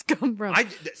jacks come from?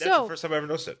 That's the first time I ever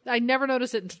noticed it. I never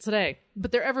noticed it until today,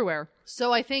 but they're everywhere.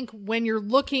 So I think when you're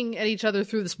looking at each other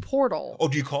through this portal... Oh,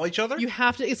 do you call each other? You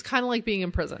have to... It's kind of like being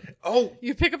in prison. Oh.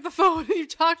 You pick up the phone and you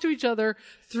talk to each other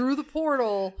through the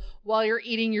portal while you're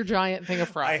eating your giant thing of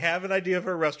fries. I have an idea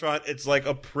for a restaurant. It's like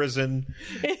a prison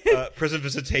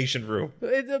visitation room.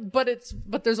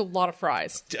 But there's a lot of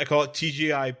fries. I call it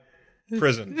TGI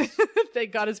Prison.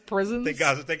 Thank God it's prison. Thank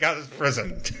God it's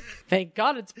prison. Thank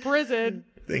God it's prison.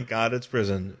 Thank God it's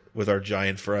prison with our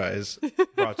giant fries.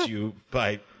 Brought to you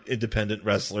by independent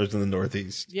wrestlers in the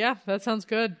Northeast. Yeah, that sounds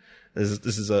good.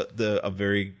 This is a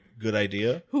very good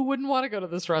idea. Who wouldn't want to go to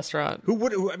this restaurant?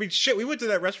 I mean, shit, we went to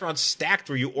that restaurant Stacked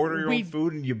where you order your own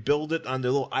food and you build it on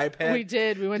the little iPad. We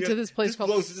did. We went to this place called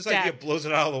Stacked. This idea blows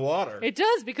it out of the water. It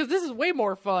does, because this is way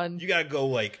more fun. You gotta go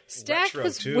like Stacked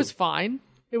retro, was fine.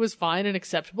 It was fine and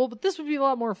acceptable, but this would be a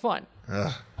lot more fun.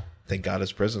 Thank God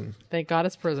it's prison. Thank God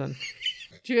it's prison.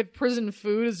 Do you get prison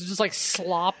food? Is it just like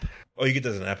slop? Oh, you get that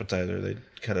as an appetizer. They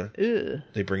kind of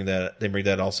they bring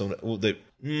that also.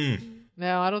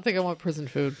 No, I don't think I want prison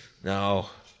food. No.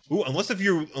 Ooh, unless if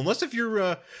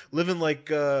you're living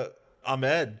like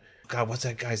Ahmed. God, what's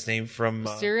that guy's name from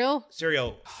Cereal?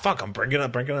 Fuck, I'm bringing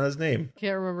on his name.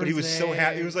 Can't remember. But he was so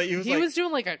happy. He was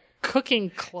doing like a cooking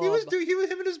club. Him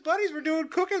and his buddies were doing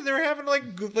cooking. They were having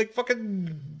like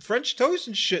fucking French toast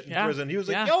and shit in prison. He was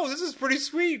like, "Yo, this is pretty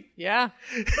sweet." Yeah.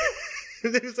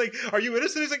 And he was like, "Are you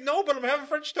innocent?" He's like, "No, but I'm having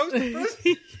French toast in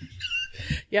prison."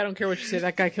 Yeah, I don't care what you say.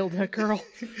 That guy killed that girl.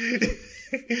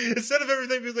 Instead of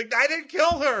everything, he was like, "I didn't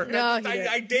kill her. No,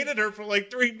 I dated her for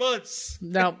like 3 months."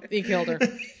 No, he killed her.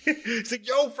 He's like,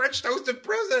 "Yo, French toast in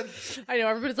prison." I know,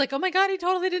 everybody's like, "Oh my God, he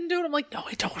totally didn't do it." I'm like, "No,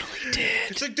 he totally did."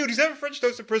 It's like, dude, he's having French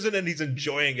toast in prison and he's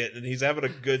enjoying it and he's having a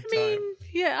good time.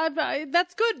 Yeah,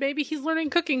 that's good. Maybe he's learning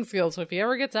cooking skills. So if he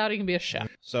ever gets out, he can be a chef.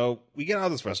 So we get out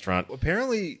of this restaurant.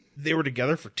 Apparently, they were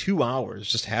together for 2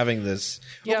 hours just having this.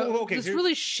 Yeah, okay, this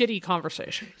really shitty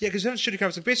conversation. Yeah, because having shitty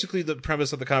conversation. Basically, the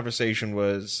premise of the conversation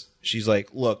was she's like,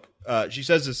 look, she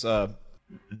says this,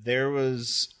 there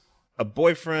was a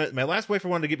boyfriend. My last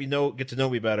boyfriend wanted to get to know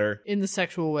me better. In the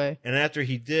sexual way. And after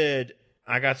he did,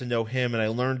 I got to know him and I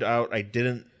learned out I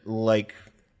didn't like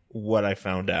what I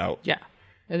found out. Yeah.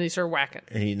 And they start whacking.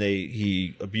 And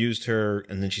he abused her,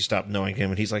 and then she stopped knowing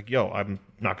him. And he's like, yo, I'm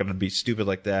not going to be stupid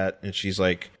like that. And she's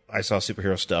like, I saw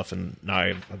superhero stuff, and now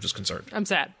I'm just concerned. I'm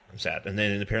sad. And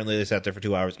then apparently they sat there for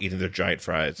 2 hours eating their giant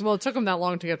fries. Well, it took them that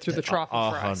long to get through the trough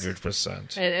of fries.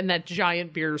 100%. And that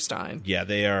giant beer stein. Yeah,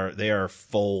 they are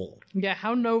full. Yeah,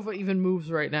 how Nova even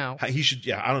moves right now. He should,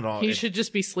 I don't know. He should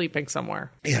just be sleeping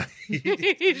somewhere. Yeah. He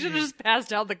should have just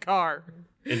passed out the car.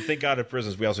 And thank God in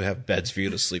prisons we also have beds for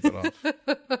you to sleep it off.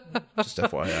 Just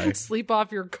FYI. Sleep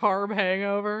off your carb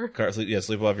hangover.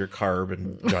 Sleep off your carb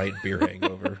and giant beer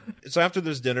hangover. So after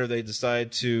this dinner, Nova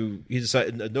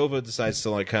decides to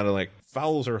like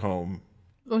follows her home.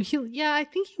 Well, I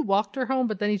think he walked her home,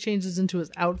 but then he changes into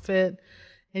his outfit.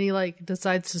 And he like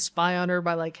decides to spy on her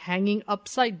by like hanging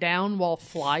upside down while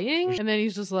flying. And then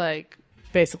he's just like,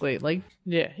 basically, like,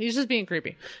 yeah, he's just being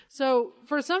creepy. So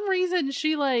for some reason,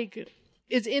 she like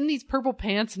is in these purple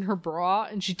pants in her bra,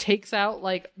 and she takes out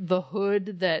like the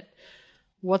hood that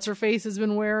what's her face has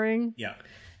been wearing. Yeah.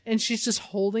 And she's just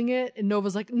holding it, and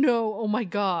Nova's like, no, oh my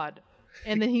God.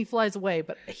 And then he flies away,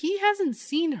 but he hasn't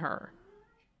seen her.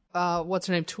 What's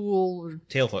her name?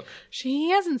 Tailhook.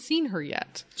 He hasn't seen her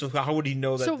yet. So how would he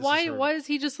know that? So this why is her? why is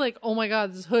he just like, oh my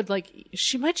God, this hood? Like,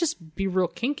 she might just be real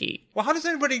kinky. Well, how does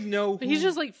anybody know? He's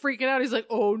just like freaking out. He's like,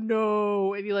 oh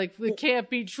no, and he like, it can't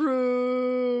be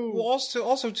true. Well,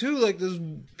 also too, like there's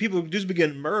people who just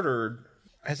begin murdered.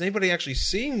 Has anybody actually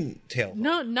seen Tailhook?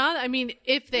 No, not. I mean,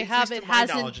 if they have, it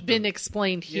hasn't been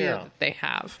explained here that they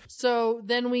have. So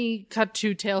then we cut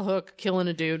to Tailhook killing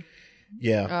a dude.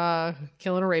 Yeah.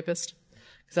 Killing a rapist.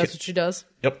 Because that's what she does.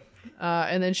 Yep.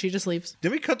 And then she just leaves.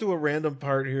 Then we cut to a random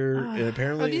part here, and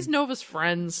apparently... Are these Nova's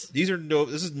friends? This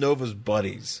is Nova's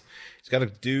buddies. He's got a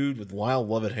dude with wild,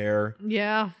 loved hair.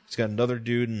 Yeah. He's got another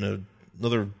dude and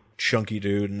another chunky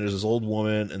dude, and there's this old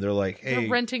woman, and they're like, hey... They're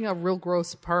renting a real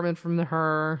gross apartment from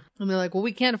her. And they're like, well,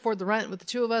 we can't afford the rent with the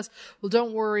two of us. Well,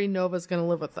 don't worry, Nova's going to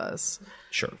live with us.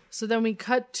 Sure. So then we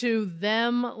cut to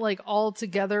them, like, all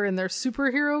together in their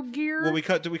superhero gear. Well, we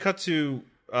cut to...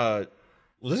 well,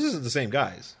 this isn't the same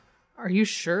guys. Are you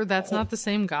sure that's not the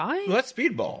same guy? Well, that's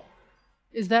Speedball.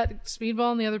 Is that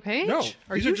Speedball on the other page? No.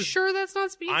 Are you sure that's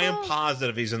not Speedball? I am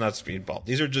positive he's not Speedball.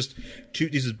 These are just two.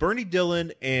 This is Bernie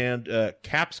Dillon and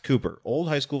Caps Cooper, old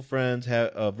high school friends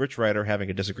of Rich Rider, having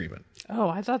a disagreement. Oh,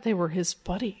 I thought they were his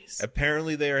buddies.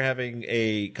 Apparently, they are having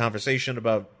a conversation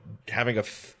about having a.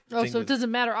 So it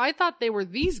doesn't matter. I thought they were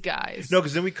these guys. No,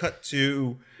 because then we cut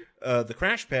to the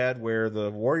crash pad where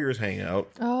the Warriors hang out.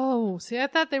 Oh, see, I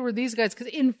thought they were these guys. Because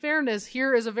in fairness,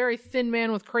 here is a very thin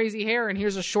man with crazy hair, and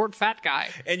here's a short, fat guy.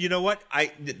 And you know what?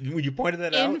 When you pointed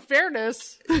that out. In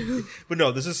fairness. But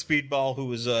no, this is Speedball,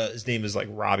 who is his name is like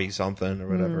Robbie something or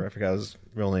whatever. I forgot his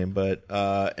real name. But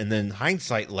and then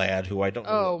Hindsight Lad, who I don't know.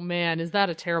 Oh man, is that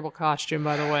a terrible costume,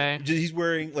 by the way? He's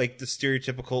wearing like the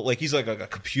stereotypical, like he's like a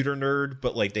computer nerd,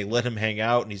 but like they let him hang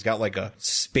out, and he's got like a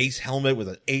space helmet with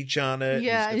an H on it.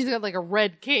 Yeah, and he's got like a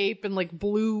red cape and like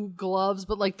blue gloves,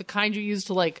 but like the kind you use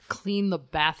to like clean the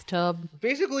bathtub.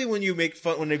 Basically, when you make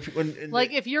fun,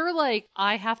 if you're like,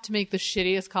 I have to make the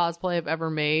shittiest cosplay I've ever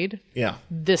made. Yeah,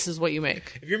 this is what you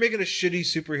make. If you're making a shitty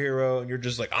superhero and you're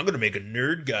just like, I'm gonna make a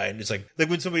nerd guy, and it's like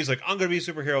when somebody's like, I'm gonna be a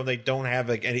superhero, and they don't have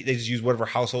like any, they just use whatever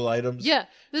household items. Yeah,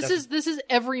 this is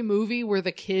every movie where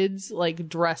the kids like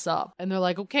dress up and they're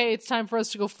like, okay, it's time for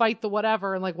us to go fight the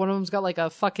whatever, and like one of them's got like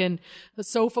a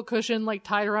sofa cushion like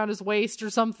tied around his waist or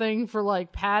something for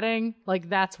like padding. Like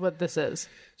that's what this is.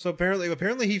 So apparently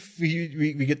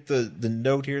we get the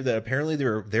note here that apparently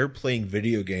they're playing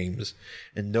video games,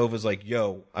 and Nova's like,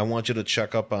 yo, I want you to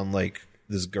check up on like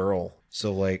this girl.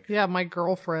 So like, yeah, my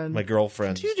girlfriend.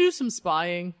 Did you do some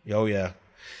spying? Oh yeah.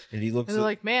 And he looks. And they're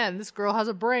like, man, this girl has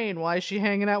a brain. Why is she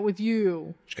hanging out with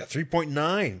you? She got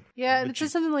 3.9. Yeah, and it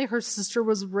says something like her sister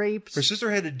was raped. Her sister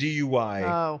had a DUI.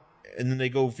 Oh. And then they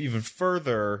go even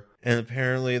further, and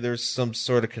apparently there's some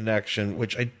sort of connection,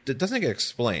 which it doesn't get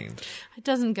explained. It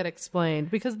doesn't get explained,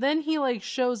 because then he like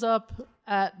shows up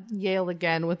at Yale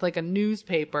again with like a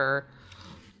newspaper,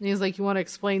 and he's like, you want to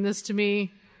explain this to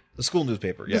me? The school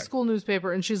newspaper, yeah. The school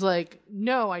newspaper, and she's like,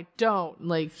 no, I don't.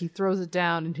 Like, he throws it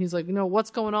down, and he's like, no,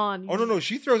 what's going on? Oh, no,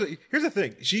 she throws it. Here's the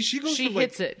thing. She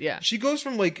hits it, yeah. She goes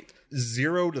from, like,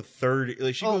 0 to 30.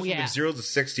 Like she goes from like 0 to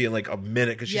 60 in like a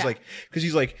minute because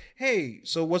he's like, hey,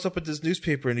 so what's up with this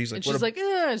newspaper? And he's like, and she's like,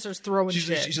 and starts throwing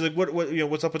shit. She's like, what,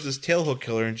 what's up with this tailhook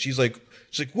killer? And she's like,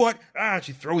 what? And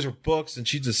she throws her books and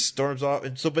she just storms off.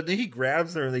 And so, but then he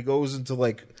grabs her and he goes into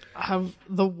like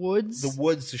the woods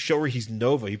to show her he's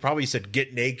Nova. He probably said,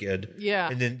 get naked. Yeah.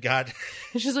 And then got.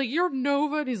 And she's like, you're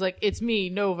Nova? And he's like, it's me,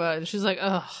 Nova. And she's like,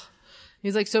 ugh.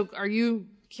 He's like, so are you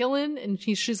killing? And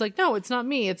she's like, no, it's not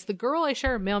me. It's the girl I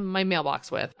share my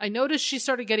mailbox with. I noticed she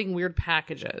started getting weird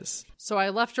packages. So I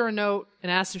left her a note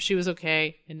and asked if she was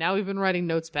okay. And now we've been writing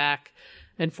notes back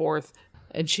and forth.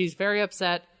 And she's very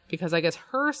upset because I guess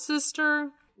her sister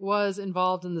was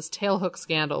involved in this tailhook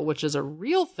scandal, which is a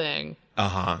real thing.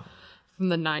 From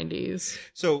the 90s.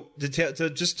 So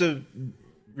just to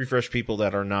refresh people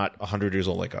that are not 100 years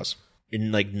old like us.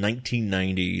 In like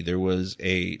 1990, there's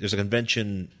a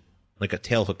convention, like a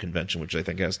tailhook convention, which I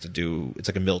think has to do, it's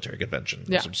like a military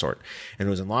convention of some sort. And it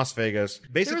was in Las Vegas.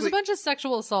 Basically, there was a bunch of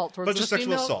sexual assault towards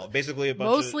Basically a bunch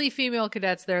mostly female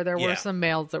cadets there. There were some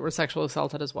males that were sexually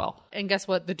assaulted as well. And guess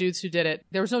what? The dudes who did it,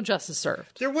 there was no justice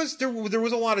served. There was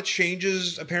a lot of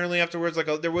changes apparently afterwards. Like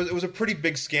it was a pretty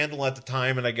big scandal at the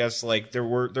time, and I guess like there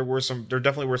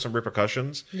definitely were some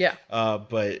repercussions. Yeah.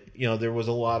 But there was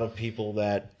a lot of people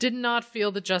that did not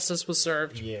feel that justice was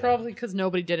served. Yeah. Probably because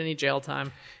nobody did any jail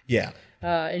time. Yeah.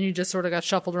 And you just sort of got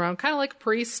shuffled around, kind of like a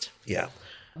priest. Yeah.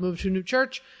 Moved to a new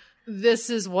church. This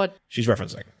is what she's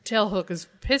referencing. Tailhook is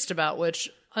pissed about, which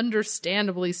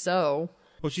understandably so.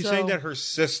 Well, she's saying that her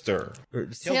sister,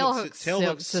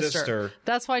 Tailhook's sister.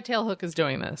 That's why Tailhook is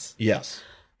doing this. Yes.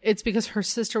 It's because her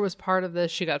sister was part of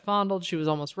this. She got fondled. She was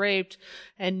almost raped.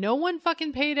 And no one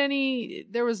fucking paid any.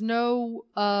 There was no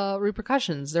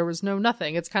repercussions. There was no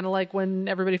nothing. It's kind of like when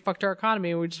everybody fucked our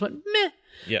economy and we just went, meh.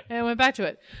 Yeah. And went back to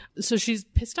it. So she's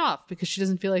pissed off because she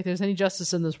doesn't feel like there's any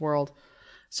justice in this world.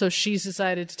 So she's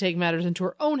decided to take matters into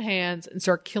her own hands and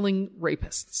start killing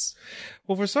rapists.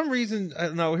 Well, for some reason,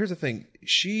 no, here's the thing.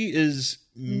 She is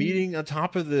meeting on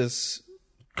top of this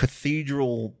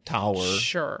cathedral tower.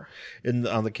 Sure.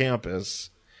 On the campus.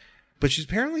 But she's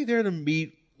apparently there to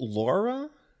meet Laura.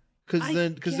 Because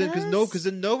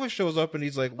then Nova shows up and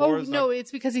he's like, Laura's it's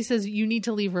because he says you need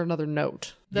to leave her another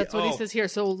note. That's what he says here.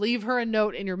 So leave her a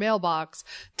note in your mailbox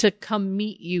to come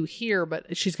meet you here,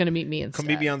 but she's going to meet me instead. Come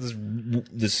meet me on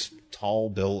this tall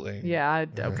building. Yeah,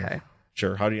 okay.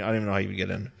 Sure. I don't even know how you get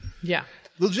in. Yeah.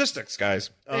 Logistics, guys.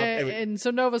 Anyway. And so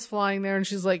Nova's flying there and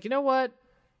she's like, you know what?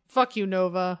 Fuck you,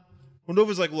 Nova. Well,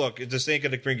 Nova's like, look, this ain't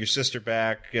going to bring your sister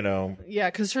back, Yeah,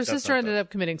 because her sister ended up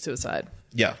committing suicide.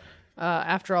 Yeah.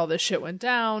 After all this shit went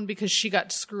down, because she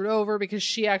got screwed over, because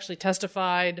she actually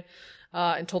testified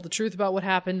and told the truth about what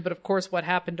happened. But of course, what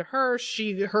happened to her,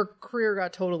 her career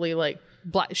got totally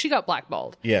she got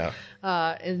blackballed. Yeah.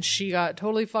 And she got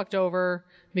totally fucked over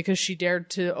because she dared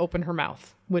to open her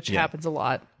mouth, which happens a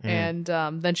lot. And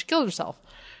then she killed herself.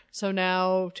 So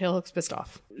now Tailhook's pissed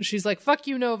off. She's like, fuck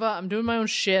you, Nova. I'm doing my own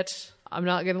shit. I'm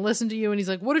not going to listen to you. And he's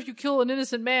like, what if you kill an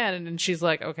innocent man? And she's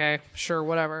like, okay, sure,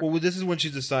 whatever. Well, this is when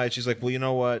she decides. She's like, well, you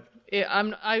know what?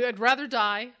 I'd rather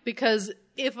die because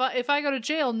if I go to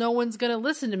jail, no one's going to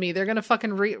listen to me. They're going to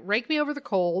fucking rake me over the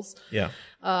coals. Yeah.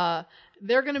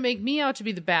 They're going to make me out to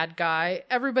be the bad guy.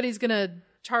 Everybody's going to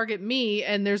target me.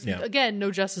 And again,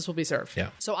 no justice will be served. Yeah.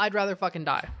 So I'd rather fucking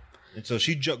die. And so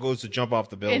she goes to jump off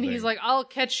the building. And he's like, I'll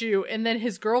catch you. And then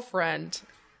his girlfriend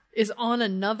is on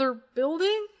another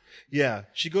building. Yeah,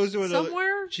 she goes to another.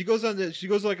 Somewhere? She goes on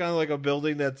a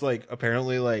building that's like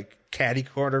apparently like catty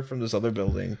corner from this other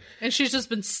building. And she's just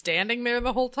been standing there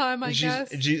the whole time, I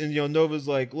guess. And Nova's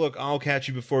like, look, I'll catch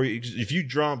you before you. If you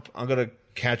jump, I'm gonna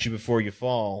catch you before you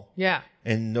fall. Yeah.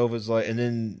 And Nova's like, and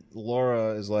then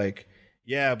Laura is like,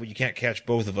 yeah, but you can't catch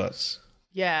both of us.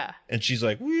 Yeah. And she's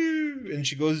like, woo, and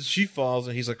she falls,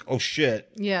 and he's like, oh shit.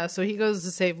 Yeah. So he goes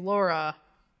to save Laura.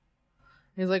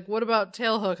 He's like, what about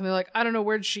Tailhook? And they're like, I don't know,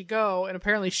 where'd she go? And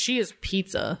apparently she is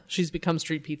pizza. She's become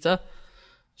street pizza.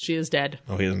 She is dead.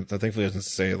 Oh, he doesn't. Thankfully, he doesn't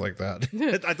say it like that.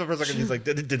 I thought for a second he's like,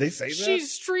 did they say that?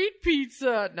 She's street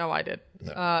pizza. No, I did.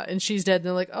 No. And she's dead. And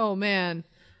they're like, oh man,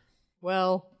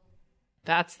 well,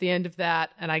 that's the end of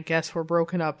that. And I guess we're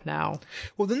broken up now.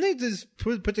 Well, then they just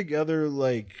put together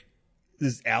like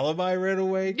this alibi right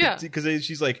away. Yeah. Because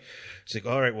she's like,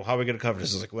 all right, well, how are we going to cover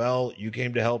this? It's like, well, you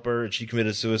came to help her and she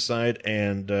committed suicide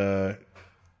and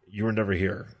you were never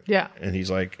here. Yeah. And he's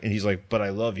like, but I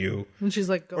love you. And she's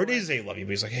like, or did he say love you?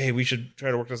 But he's like, hey, we should try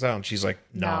to work this out. And she's like,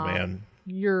 nah. Man.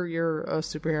 You're a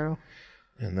superhero.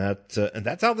 And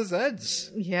that's how this ends.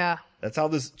 Yeah. That's how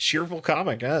this cheerful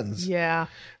comic ends. Yeah.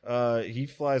 He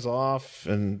flies off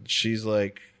and she's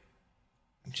like,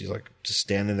 She's like just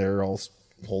standing there all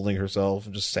holding herself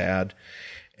and just sad.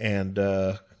 And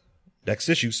next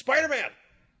issue, Spider-Man.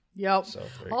 Yep. So,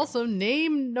 there you also,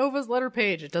 name Nova's letter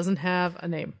page. It doesn't have a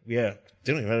name. Yeah,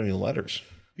 they don't even have any letters.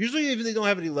 Usually, if they don't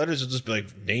have any letters, it'll just be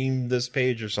like, name this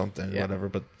page or something, whatever.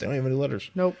 But they don't have any letters.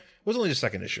 Nope. It was only the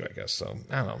second issue, I guess. So,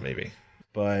 I don't know, maybe.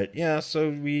 But, yeah, so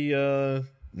we,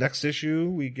 next issue,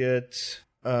 we get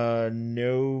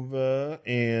Nova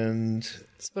and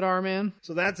Spider-Man.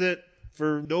 So that's it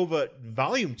for Nova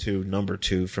Volume 2, Number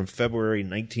 2 from February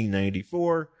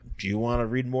 1994. Do you want to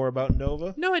read more about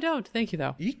Nova? No, I don't. Thank you,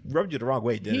 though. He rubbed you the wrong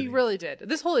way, didn't he? He really did.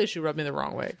 This whole issue rubbed me the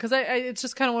wrong way. Because it's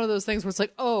just kind of one of those things where it's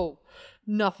like, oh,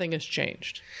 nothing has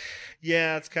changed.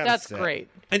 Yeah, it's kind of That's great.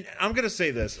 And I'm going to say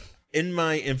this. In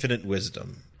my infinite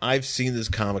wisdom, I've seen this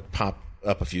comic pop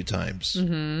up a few times.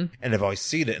 Mm-hmm. And I've always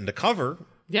seen it in the cover.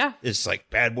 Yeah. It's like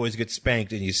bad boys get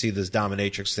spanked and you see this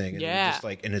dominatrix thing. And yeah. It's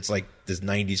like this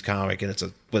 90s comic and it's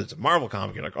a Marvel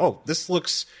comic. You're like, oh, this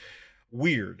looks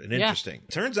weird and interesting.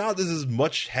 Turns out this is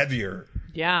much heavier.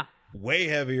 Yeah. Way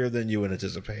heavier than you would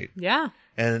anticipate. Yeah.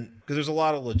 And because there's a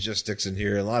lot of logistics in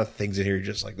here, a lot of things in here, you're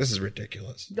just like, this is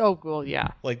ridiculous. Oh, well, yeah.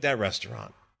 Like that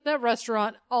restaurant.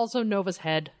 Also Nova's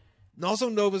head. And also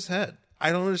Nova's head.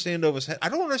 I don't understand Nova's head. I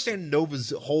don't understand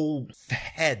Nova's whole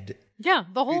head. Yeah,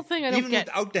 the whole thing I don't Even get.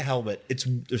 without the helmet,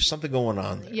 there's something going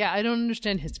on there. Yeah, I don't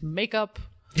understand his makeup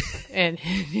and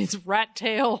his rat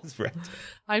tail.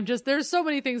 There's so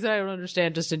many things that I don't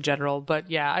understand just in general. But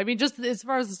yeah, I mean, just as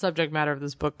far as the subject matter of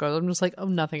this book goes, I'm just like, oh,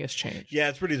 nothing has changed. Yeah,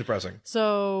 it's pretty depressing.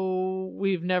 So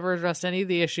we've never addressed any of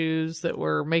the issues that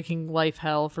were making life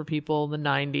hell for people in the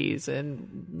 90s.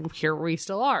 And here we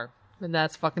still are. And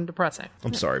that's fucking depressing.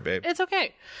 I'm sorry, babe. It's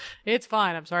okay. It's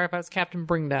fine. I'm sorry if I was Captain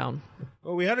Bringdown.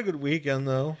 Well, we had a good weekend,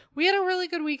 though. We had a really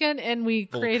good weekend, and we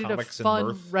created a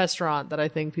fun restaurant that I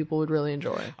think people would really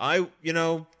enjoy.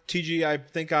 TG, I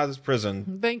thank God it's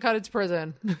prison. Thank God it's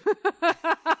prison.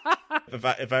 If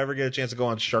I ever get a chance to go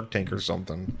on Shark Tank or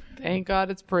something. Thank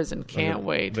God it's prison. Can't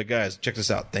wait. But guys, check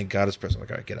this out. Thank God it's prison.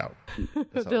 Okay, get out.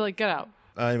 They're like, get out.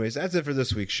 Anyways, that's it for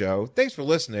this week's show. Thanks for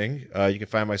listening. You can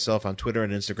find myself on Twitter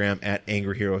and Instagram at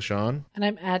Angry Hero Sean. And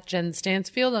I'm at Jen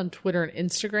Stansfield on Twitter and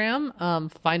Instagram.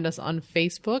 Find us on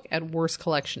Facebook at Worst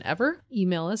Collection Ever.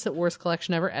 Email us at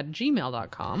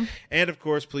worstcollectionever@gmail.com. And of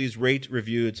course, please rate,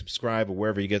 review, and subscribe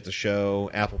wherever you get the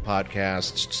show. Apple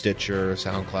Podcasts, Stitcher,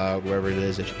 SoundCloud, wherever it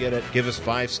is that you get it. Give us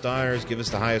 5 stars. Give us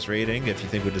the highest rating if you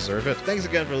think we deserve it. Thanks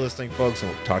again for listening, folks,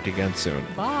 and we'll talk to you again soon.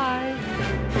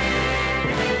 Bye.